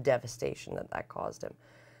the devastation that that caused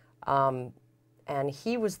him. And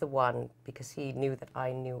he was the one, because he knew that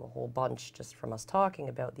I knew a whole bunch just from us talking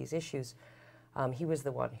about these issues, he was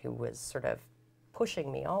the one who was sort of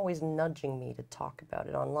pushing me, always nudging me to talk about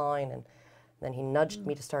it online, and then he nudged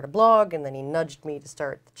me to start a blog, and then he nudged me to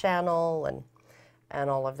start the channel, and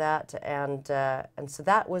all of that, and so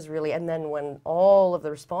that was really, and then when all of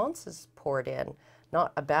the responses poured in,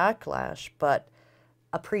 not a backlash, but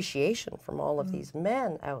appreciation from all of these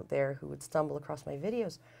men out there who would stumble across my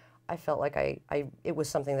videos, I felt like it was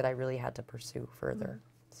something that I really had to pursue further.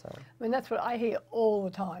 So I mean, that's what I hear all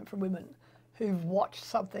the time from women who've watched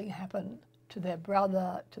something happen to their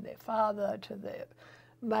brother, to their father, to their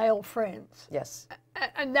male friends. Yes.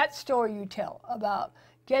 And that story you tell about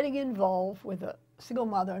getting involved with a single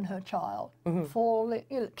mother and her child,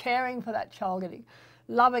 caring for that child,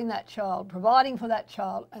 loving that child, providing for that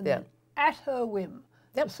child, and then at her whim,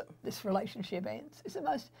 this relationship ends. It's the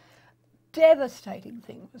most devastating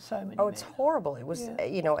thing for so many men. It's horrible. It was,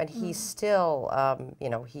 you know, and he still, you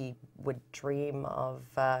know, he would dream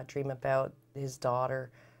about his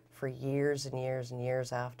daughter for years and years and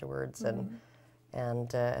years afterwards,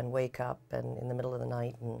 and wake up and in the middle of the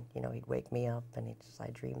night, and you know, he'd wake me up, and I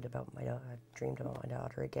dreamed about my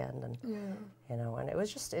daughter again, and you know, and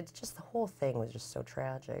it's just the whole thing was just so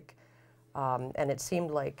tragic, and it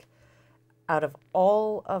seemed like out of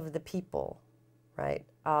all of the people, right,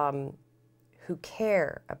 who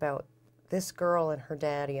care about this girl and her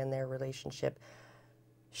daddy and their relationship,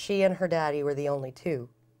 she and her daddy were the only two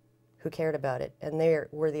who cared about it, and they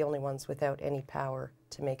were the only ones without any power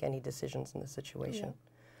to make any decisions in the situation. Yeah,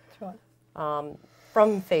 that's right.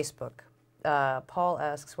 From Facebook, Paul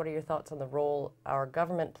asks, what are your thoughts on the role our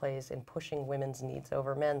government plays in pushing women's needs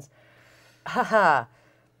over men's? Haha.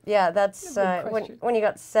 Yeah, that's when you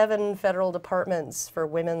got 7 federal departments for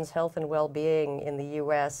women's health and well-being in the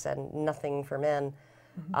U.S. and nothing for men.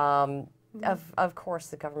 Of course,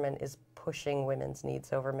 the government is pushing women's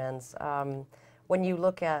needs over men's. When you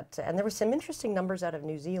look at, and there were some interesting numbers out of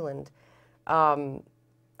New Zealand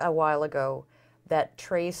a while ago that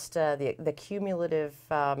traced the cumulative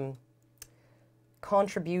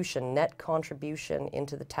contribution, net contribution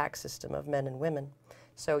into the tax system of men and women.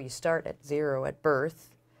 So you start at 0 at birth,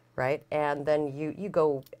 right? And then you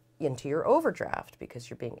go into your overdraft because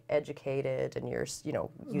you're being educated and you're, you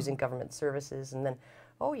know, using government services, and then,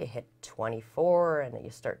 you hit 24 and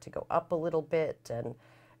you start to go up a little bit,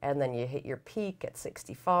 and then you hit your peak at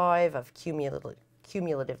 65 of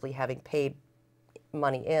cumulatively having paid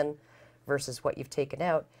money in versus what you've taken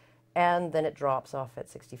out, and then it drops off at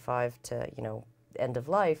 65 to, you know, end of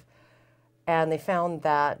life. And they found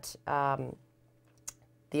that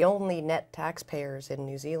the only net taxpayers in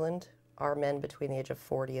New Zealand are men between the age of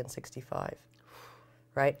 40 and 65,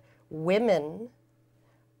 right? Women,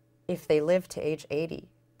 if they live to age 80,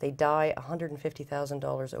 they die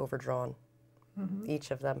 $150,000 overdrawn, each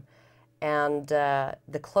of them. And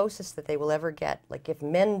the closest that they will ever get, like if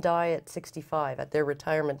men die at 65 at their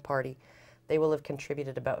retirement party, they will have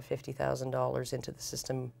contributed about $50,000 into the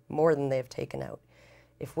system, more than they have taken out.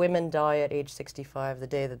 If women die at age 65, the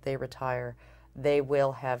day that they retire, they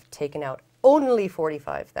will have taken out only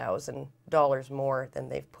 $45,000 more than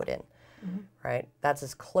they've put in, right? That's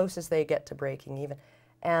as close as they get to breaking even.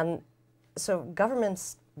 And so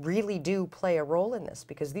governments really do play a role in this,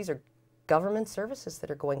 because these are government services that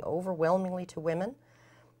are going overwhelmingly to women,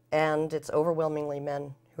 and it's overwhelmingly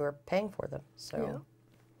men who are paying for them. So,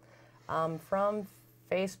 from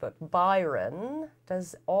Facebook, Byron,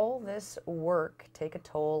 does all this work take a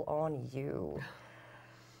toll on you?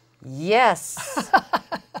 Yes.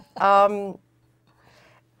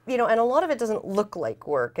 You know, and a lot of it doesn't look like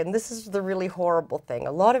work, and this is the really horrible thing.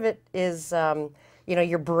 A lot of it is, you know,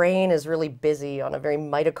 your brain is really busy on a very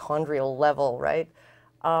mitochondrial level, right?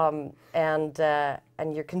 And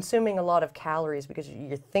you're consuming a lot of calories because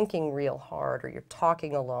you're thinking real hard, or you're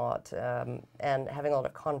talking a lot, and having a lot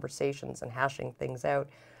of conversations and hashing things out.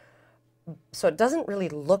 So it doesn't really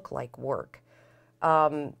look like work.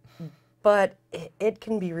 But it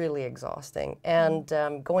can be really exhausting, and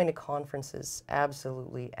going to conferences,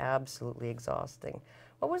 absolutely, absolutely exhausting.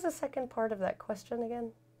 What was the second part of that question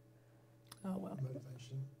again? Oh, well.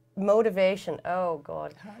 Motivation. Motivation. Oh,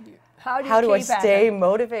 God. How do I you keep at stay it?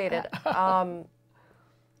 motivated?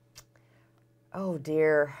 Oh,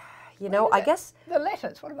 dear. You know, I guess... The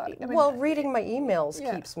letters, what about it? I mean, Well, reading my emails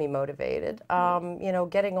yeah. keeps me motivated. You know,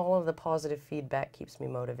 getting all of the positive feedback keeps me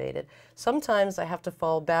motivated. Sometimes I have to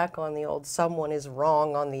fall back on the old someone is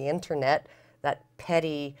wrong on the internet, that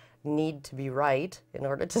petty need to be right in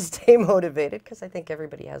order to stay motivated, because I think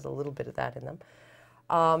everybody has a little bit of that in them.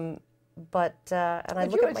 And I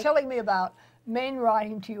look you at were telling me about men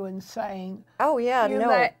writing to you and saying, oh, yeah,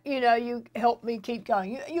 no. You know, you helped me keep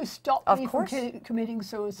going. You stopped Of me course. from committing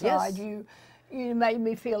suicide. Yes. You made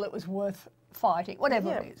me feel it was worth fighting,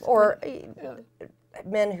 whatever it is. Or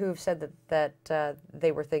men who've said that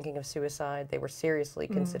they were thinking of suicide, they were seriously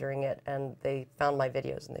considering it, and they found my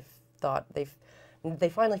videos and they thought they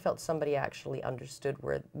finally felt somebody actually understood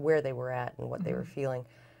where they were at and what they were feeling,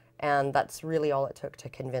 and that's really all it took to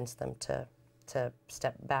convince them to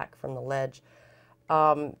step back from the ledge.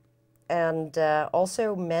 And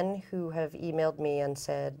also men who have emailed me and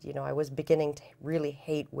said, you know, I was beginning to really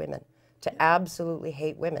hate women, to absolutely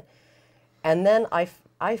hate women. And then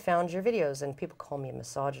I found your videos, and people call me a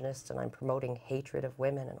misogynist and I'm promoting hatred of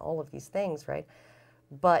women and all of these things, right?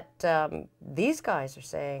 But these guys are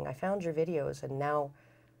saying, I found your videos and now,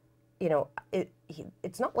 you know,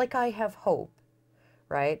 it's not like I have hope,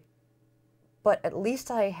 right? But at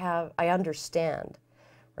least I understand,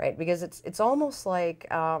 right? Because it's almost like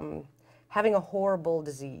having a horrible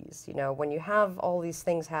disease, you know, when you have all these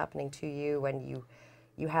things happening to you and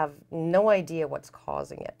you have no idea what's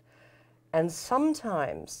causing it. And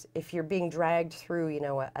sometimes if you're being dragged through, you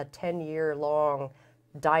know, a 10-year-long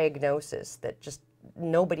diagnosis that just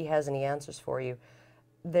nobody has any answers for you,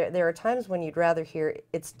 there are times when you'd rather hear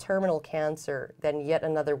it's terminal cancer than yet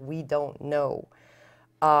another we don't know.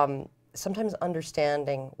 Sometimes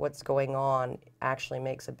understanding what's going on actually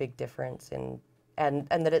makes a big difference and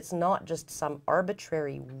that it's not just some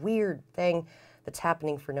arbitrary, weird thing that's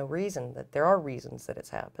happening for no reason, that there are reasons that it's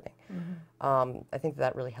happening. I think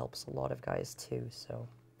that really helps a lot of guys too. So,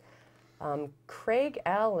 Craig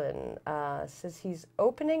Allen says he's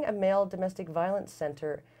opening a male domestic violence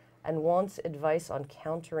center and wants advice on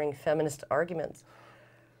countering feminist arguments.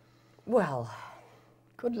 Well,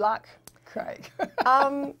 good luck, Craig.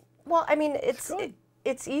 Well, I mean,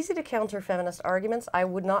 it's easy to counter feminist arguments. I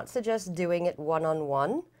would not suggest doing it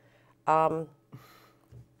one-on-one.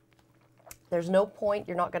 There's no point.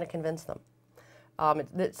 You're not going to convince them.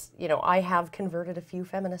 You know, I have converted a few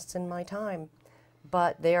feminists in my time,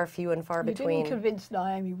 but they are few and far between. You didn't convince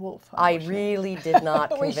Naomi Wolf. I really did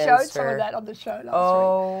not convince her. We showed some of that on the show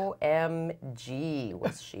last week. OMG,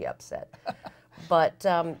 was she upset. But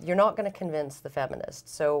you're not going to convince the feminist.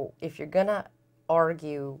 So if you're going to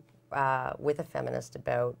argue with a feminist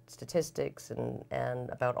about statistics and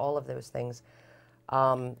about all of those things,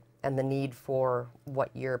 and the need for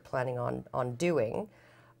what you're planning on doing,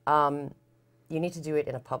 you need to do it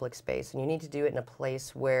in a public space, and you need to do it in a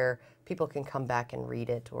place where people can come back and read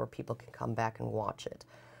it, or people can come back and watch it,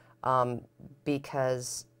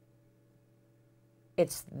 because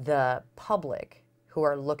it's the public who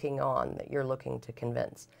are looking on that you're looking to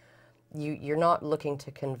convince. You're not looking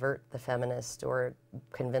to convert the feminist or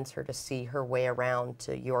convince her to see her way around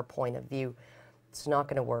to your point of view. It's not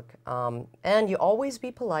going to work. And you always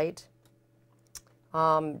be polite.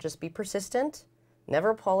 Just be persistent. Never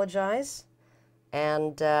apologize.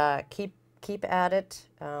 And keep at it.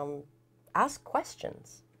 Ask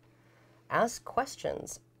questions. Ask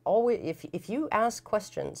questions. Always, if you ask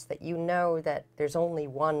questions that you know that there's only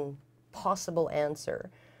one possible answer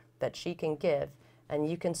that she can give, and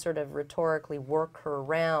you can sort of rhetorically work her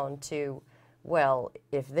around to, well,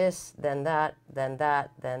 if this, then that, then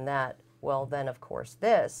that, then that, well, then of course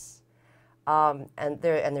this, and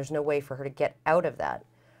there's no way for her to get out of that,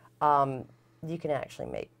 you can actually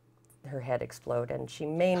make her head explode, and she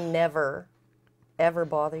may never, ever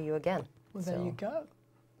bother you again. Well, there you go.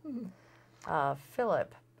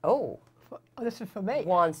 Philip, this is for me.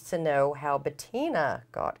 Wants to know how Bettina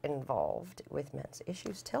got involved with men's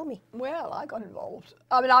issues. Tell me. Well, I got involved.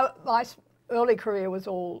 I mean, my early career was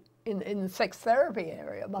all in the sex therapy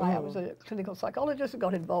area. I was a clinical psychologist and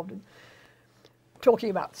got involved in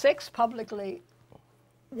talking about sex publicly,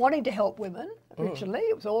 wanting to help women originally.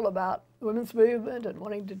 It was all about the women's movement and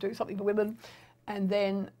wanting to do something for women. And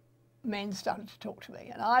then men started to talk to me.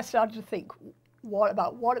 And I started to think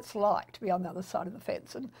about what it's like to be on the other side of the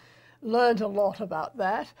fence, and learned a lot about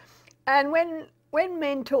that. And when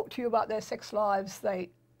men talk to you about their sex lives, they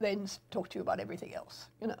then talk to you about everything else,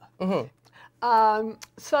 you know.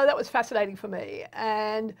 So that was fascinating for me.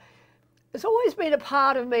 And there's always been a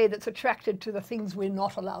part of me that's attracted to the things we're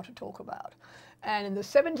not allowed to talk about. And in the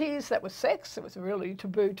 70s, that was sex. It was a really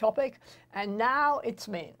taboo topic. And now it's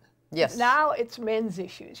men. Yes. Now it's men's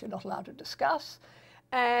issues you're not allowed to discuss.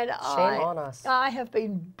 And Shame on us. I have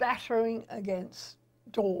been battering against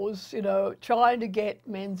doors, you know, trying to get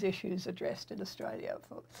men's issues addressed in Australia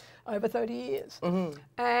for over 30 years. Mm-hmm.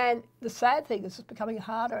 And the sad thing is it's becoming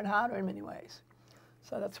harder and harder in many ways.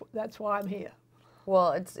 So that's why I'm here.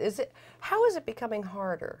 Well, how is it becoming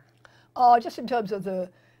harder? Oh, just in terms of the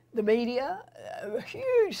media,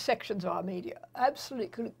 huge sections of our media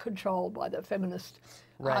absolutely controlled by the feminist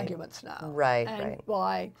arguments now. Right, and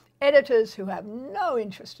by editors who have no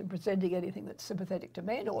interest in presenting anything that's sympathetic to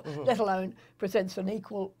men, or let alone presents an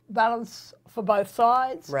equal balance for both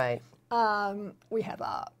sides. Right. We have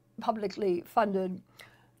our publicly funded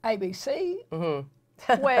ABC,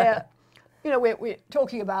 where, you know, we're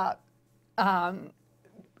talking about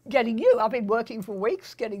getting you. I've been working for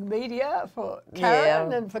weeks getting media for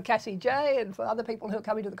Karen and for Cassie J and for other people who are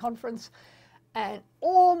coming to the conference. And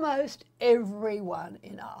almost everyone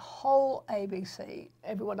in our whole ABC,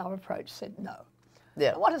 everyone I've approached said no.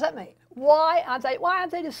 Yeah. What does that mean? Why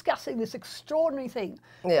aren't they discussing this extraordinary thing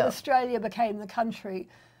that Australia became the country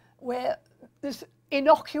where this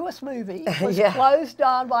innocuous movie was closed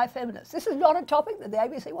down by feminists? This is not a topic that the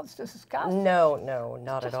ABC wants to discuss. No,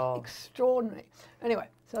 not at all. Extraordinary. Anyway,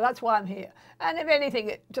 so that's why I'm here. And if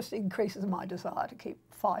anything, it just increases my desire to keep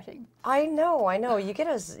fighting. I know. You get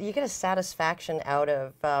a satisfaction out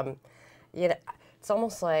of, you know, it's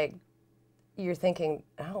almost like you're thinking,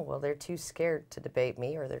 oh, well, they're too scared to debate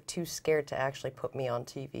me, or they're too scared to actually put me on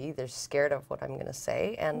TV. They're scared of what I'm going to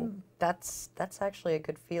say, and that's actually a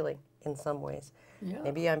good feeling in some ways. Yeah.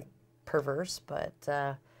 Maybe I'm perverse, but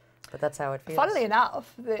that's how it feels. Funnily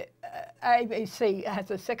enough, the ABC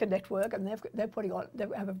has a second network, and they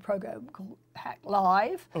have a program called Hack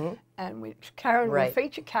Live, and which Karen will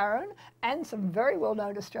feature Karen and some very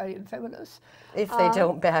well-known Australian feminists. If they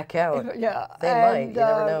don't back out, they might. You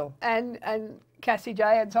never know. And Cassie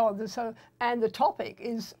J and so on. And the topic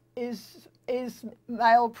is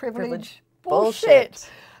male privilege bullshit.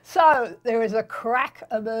 So there is a crack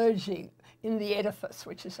emerging in the edifice,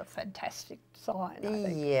 which is a fantastic sign, I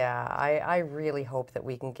think. Yeah, I really hope that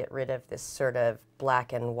we can get rid of this sort of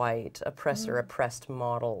black and white, oppressor-oppressed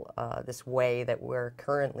model, this way that we're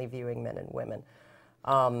currently viewing men and women,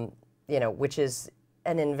 you know, which is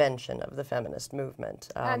an invention of the feminist movement.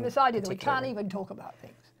 And this idea that we can't even talk about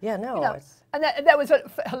things. Yeah, no. You know, and that was a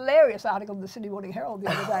hilarious article in the Sydney Morning Herald the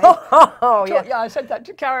other day. Yeah. Yeah, I sent that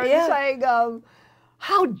to Karen saying,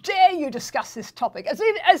 how dare you discuss this topic? As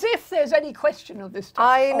if there's any question of this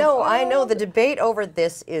topic. I know. The debate over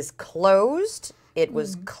this is closed. It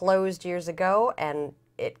was closed years ago, and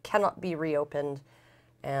it cannot be reopened.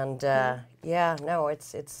 And it's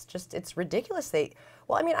ridiculous.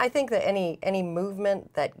 Well, I mean, I think that any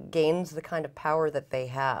movement that gains the kind of power that they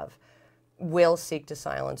have will seek to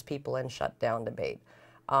silence people and shut down debate.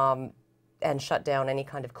 And shut down any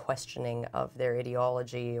kind of questioning of their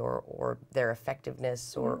ideology or their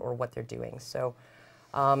effectiveness or what they're doing. So,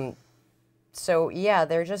 yeah,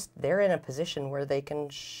 they're in a position where they can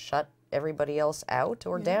shut everybody else out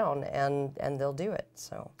or down, and they'll do it.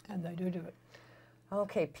 So. And they do it.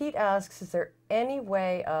 Okay, Pete asks, is there any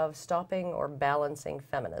way of stopping or balancing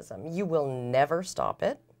feminism? You will never stop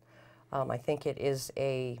it. I think it's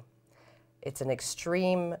an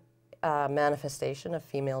extreme manifestation of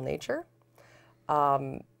female nature.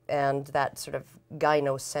 And that sort of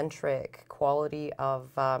gynocentric quality of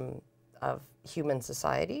human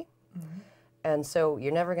society. And so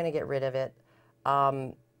you're never going to get rid of it.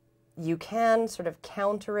 You can sort of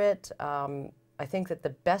counter it. I think that the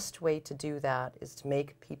best way to do that is to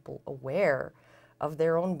make people aware of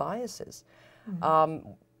their own biases.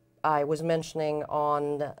 I was mentioning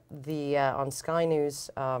on Sky News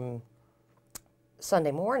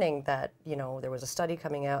Sunday morning that, you know, there was a study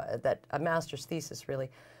coming out, a master's thesis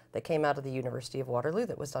really, that came out of the University of Waterloo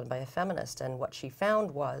that was done by a feminist. And what she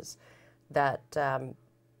found was that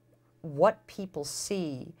what people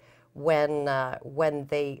see when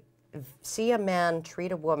they see a man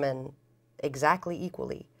treat a woman exactly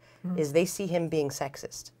equally is they see him being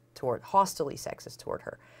hostily sexist toward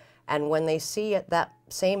her. And when they see that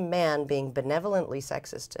same man being benevolently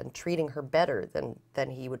sexist and treating her better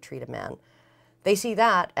than he would treat a man, they see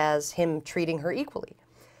that as him treating her equally.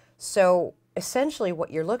 So essentially what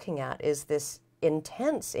you're looking at is this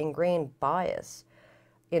intense ingrained bias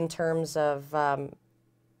in terms of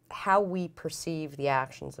how we perceive the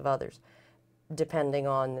actions of others, depending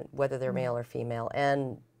on whether they're male or female.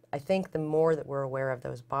 And I think the more that we're aware of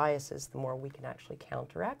those biases, the more we can actually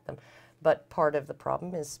counteract them. But part of the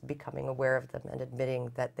problem is becoming aware of them and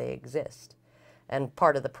admitting that they exist. And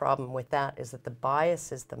part of the problem with that is that the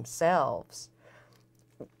biases themselves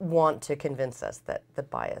want to convince us that the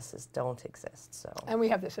biases don't exist. So. And we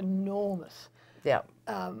have this enormous Yeah.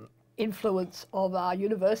 Influence of our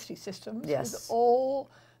university systems. Yes. With all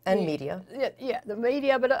and media. Yeah, the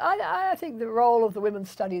media, but I think the role of the women's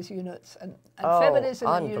studies units and Oh, feminism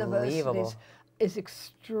in unbelievable. universities is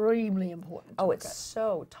extremely important. Oh, it's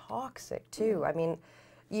so toxic too. I mean,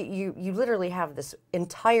 you literally have this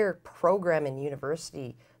entire program in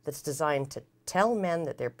university that's designed to tell men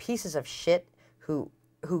that they're pieces of shit who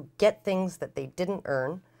get things that they didn't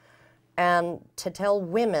earn, and to tell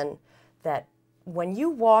women that when you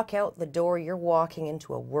walk out the door, you're walking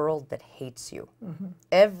into a world that hates you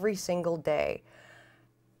every single day.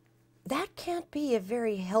 That can't be a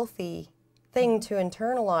very healthy thing to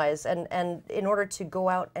internalize, and in order to go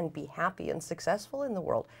out and be happy and successful in the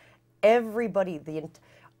world. Everybody,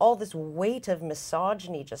 all this weight of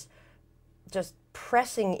misogyny just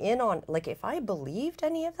pressing in on, like, if I believed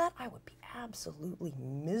any of that, I would be absolutely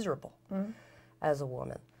miserable as a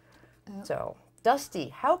woman. So, Dusty,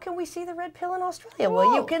 how can we see the red pill in Australia? Whoa.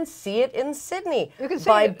 Well, you can see it in Sydney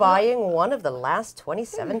by buying one of the last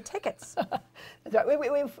 27 tickets.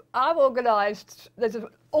 I've organised, there's an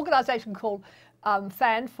organisation called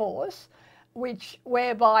Fan Force,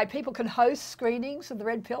 whereby people can host screenings of the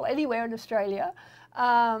red pill anywhere in Australia,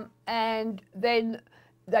 and then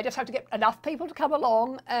they just have to get enough people to come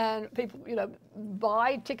along, and people,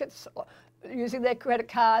 buy tickets using their credit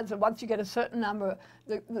cards, and once you get a certain number,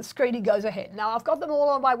 the screening goes ahead. Now, I've got them all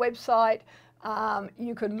on my website.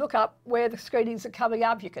 You can look up where the screenings are coming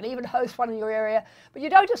up. You can even host one in your area. But you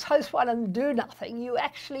don't just host one and do nothing. You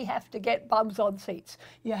actually have to get bums on seats.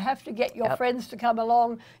 You have to get your friends to come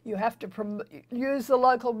along. You have to use the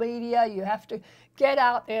local media. You have to get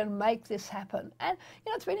out there and make this happen. And,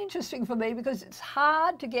 it's been interesting for me because it's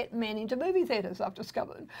hard to get men into movie theatres, I've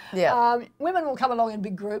discovered. Yeah. Women will come along in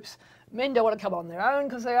big groups. Men don't want to come on their own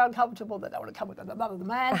because they're uncomfortable. They don't want to come with another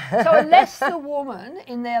man. So unless the woman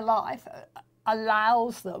in their life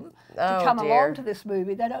allows them to come along to this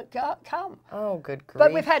movie, they don't come. Oh, good grief.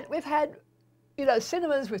 But we've had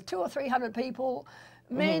cinemas with 200 or 300 people,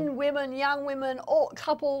 men, women, young women, all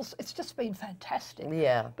couples. It's just been fantastic.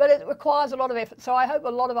 Yeah. But it requires a lot of effort. So I hope a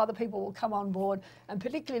lot of other people will come on board, and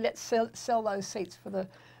particularly let's sell those seats for the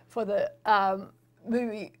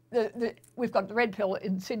movie. We've got the red pill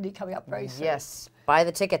in Sydney coming up very soon. Yes. Buy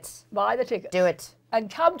the tickets. Buy the tickets. Do it.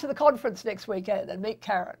 And come to the conference next weekend and meet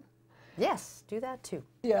Karen. Yes, do that too.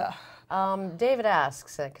 Yeah. David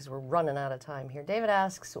asks, because we're running out of time here, David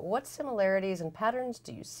asks, what similarities and patterns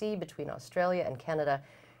do you see between Australia and Canada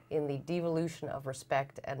in the devolution of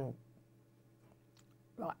respect and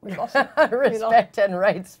respect and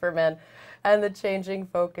rights for men and the changing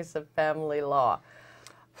focus of family law?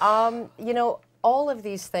 All of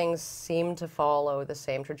these things seem to follow the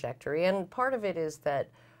same trajectory, and part of it is that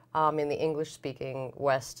in the English-speaking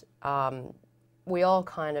West, we all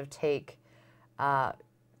kind of take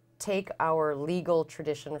our legal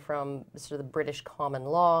tradition from sort of the British common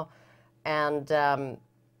law, and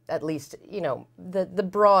at least the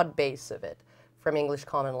broad base of it from English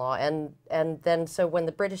common law, and then so when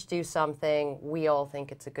the British do something, we all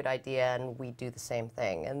think it's a good idea, and we do the same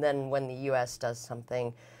thing, and then when the U.S. does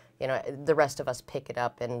something, the rest of us pick it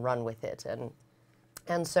up and run with it,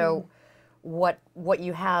 and so what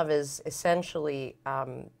you have is essentially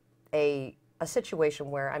a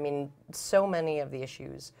situation where, so many of the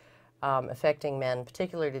issues affecting men,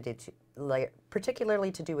 particularly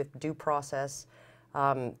to do with due process,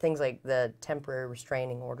 things like the temporary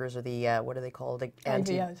restraining orders, or the what are they called?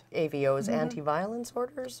 AVOs, anti-violence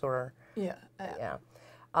orders, or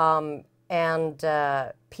and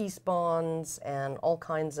peace bonds and all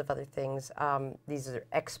kinds of other things. These are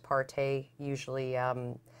ex parte, usually.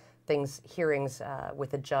 Hearings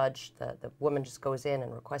with a judge. The woman just goes in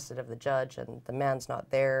and requests it of the judge, and the man's not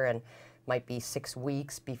there, and might be 6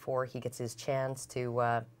 weeks before he gets his chance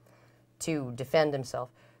to defend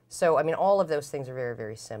himself. So, all of those things are very,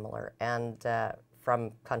 very similar, and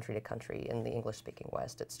from country to country in the English-speaking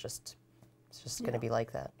West, it's just going to be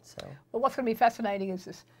like that. So, well, what's going to be fascinating is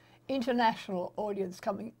this international audience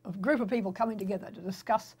a group of people coming together to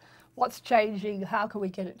discuss what's changing, how can we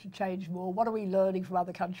get it to change more, what are we learning from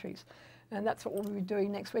other countries, and that's what we'll be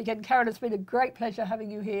doing next weekend. Karen, it's been a great pleasure having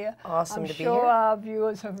you here. Awesome to be here. I'm sure our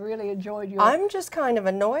viewers have really enjoyed your... I'm just kind of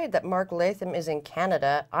annoyed that Mark Latham is in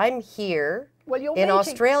Canada. I'm here in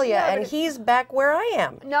Australia, and he's back where I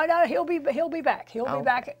am. No, he'll be back. He'll be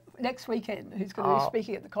back next weekend. He's going to be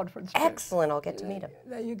speaking at the conference too. Excellent. I'll get to meet him.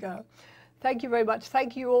 There you go. Thank you very much.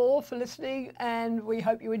 Thank you all for listening, and we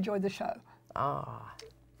hope you enjoyed the show. Ah.